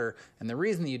of water. And the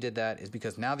reason that you did that is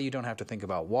because now that you don't have to think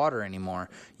about water anymore,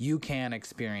 you can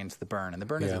experience the burn. And the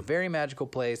burn is a very magical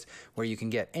place where you can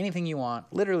get anything you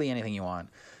want, literally anything you want.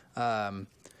 I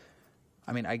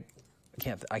mean, I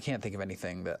can't think of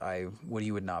anything that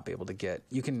you would not be able to get.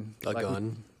 You can... A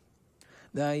gun?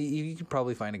 You could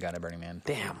probably find a gun at Burning Man.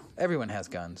 Damn. Everyone has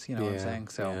guns, you know what I'm saying?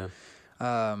 So,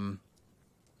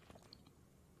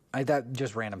 that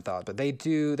just random thought, but they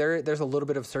do. There's a little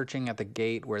bit of searching at the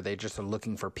gate where they just are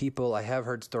looking for people. I have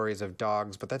heard stories of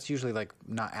dogs, but that's usually like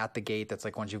not at the gate. That's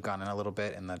like once you've gone in a little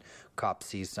bit and the cop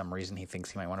sees some reason he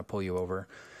thinks he might want to pull you over.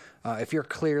 If you're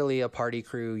clearly a party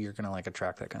crew, you're going to like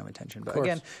attract that kind of attention. But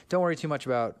again, don't worry too much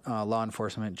about law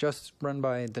enforcement. Just run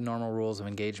by the normal rules of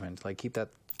engagement. Like keep that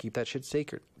shit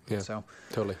sacred. Yeah, so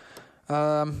totally.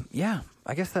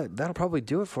 I guess that'll probably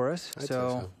do it for us. I'd say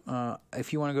so.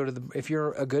 If you want to go if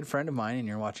you're a good friend of mine and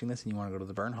you're watching this and you want to go to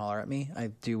the burn, holler at me.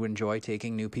 I do enjoy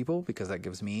taking new people because that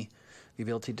gives me the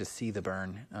ability to see the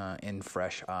burn in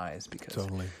fresh eyes because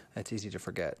that's easy to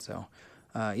forget. So,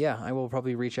 I will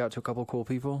probably reach out to a couple cool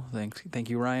people. Thank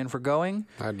you, Ryan, for going.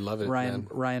 I'd love it,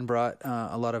 Ryan brought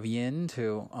a lot of yin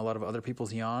to a lot of other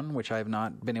people's yawn, which I have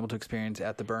not been able to experience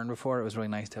at the burn before. It was really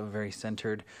nice to have a very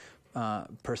centered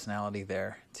personality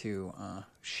there to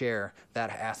share that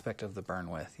aspect of the burn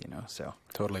with, so.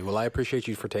 Totally. Well, I appreciate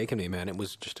you for taking me, man. It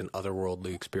was just an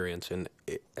otherworldly experience, and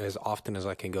as often as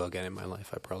I can go again in my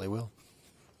life, I probably will.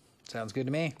 Sounds good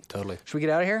to me. Totally. Should we get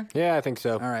out of here? Yeah, I think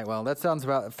so. All right. Well,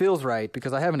 that feels right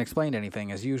because I haven't explained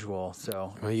anything as usual.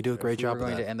 So, well, you do a great job. If we're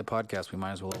going to end the podcast, we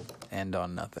might as well end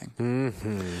on nothing.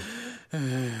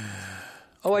 Mm-hmm.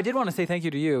 Oh, I did want to say thank you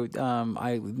to you.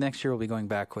 Next year we'll be going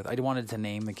back with. I wanted to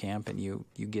name the camp, and you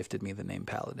gifted me the name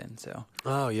Paladin. So.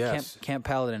 Oh yes. Camp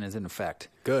Paladin is in effect.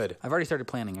 Good. I've already started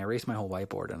planning. I erased my whole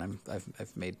whiteboard, and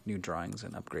I've made new drawings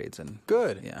and upgrades and.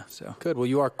 Good. Yeah. So. Good. Well,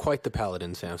 you are quite the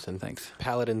Paladin, Samson. Thanks.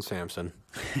 Paladin Samson.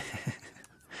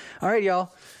 All right,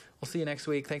 y'all. We'll see you next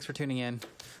week. Thanks for tuning in.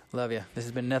 Love you. This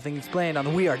has been Nothing Explained on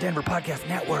the We Are Denver Podcast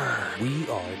Network. We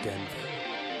Are Denver.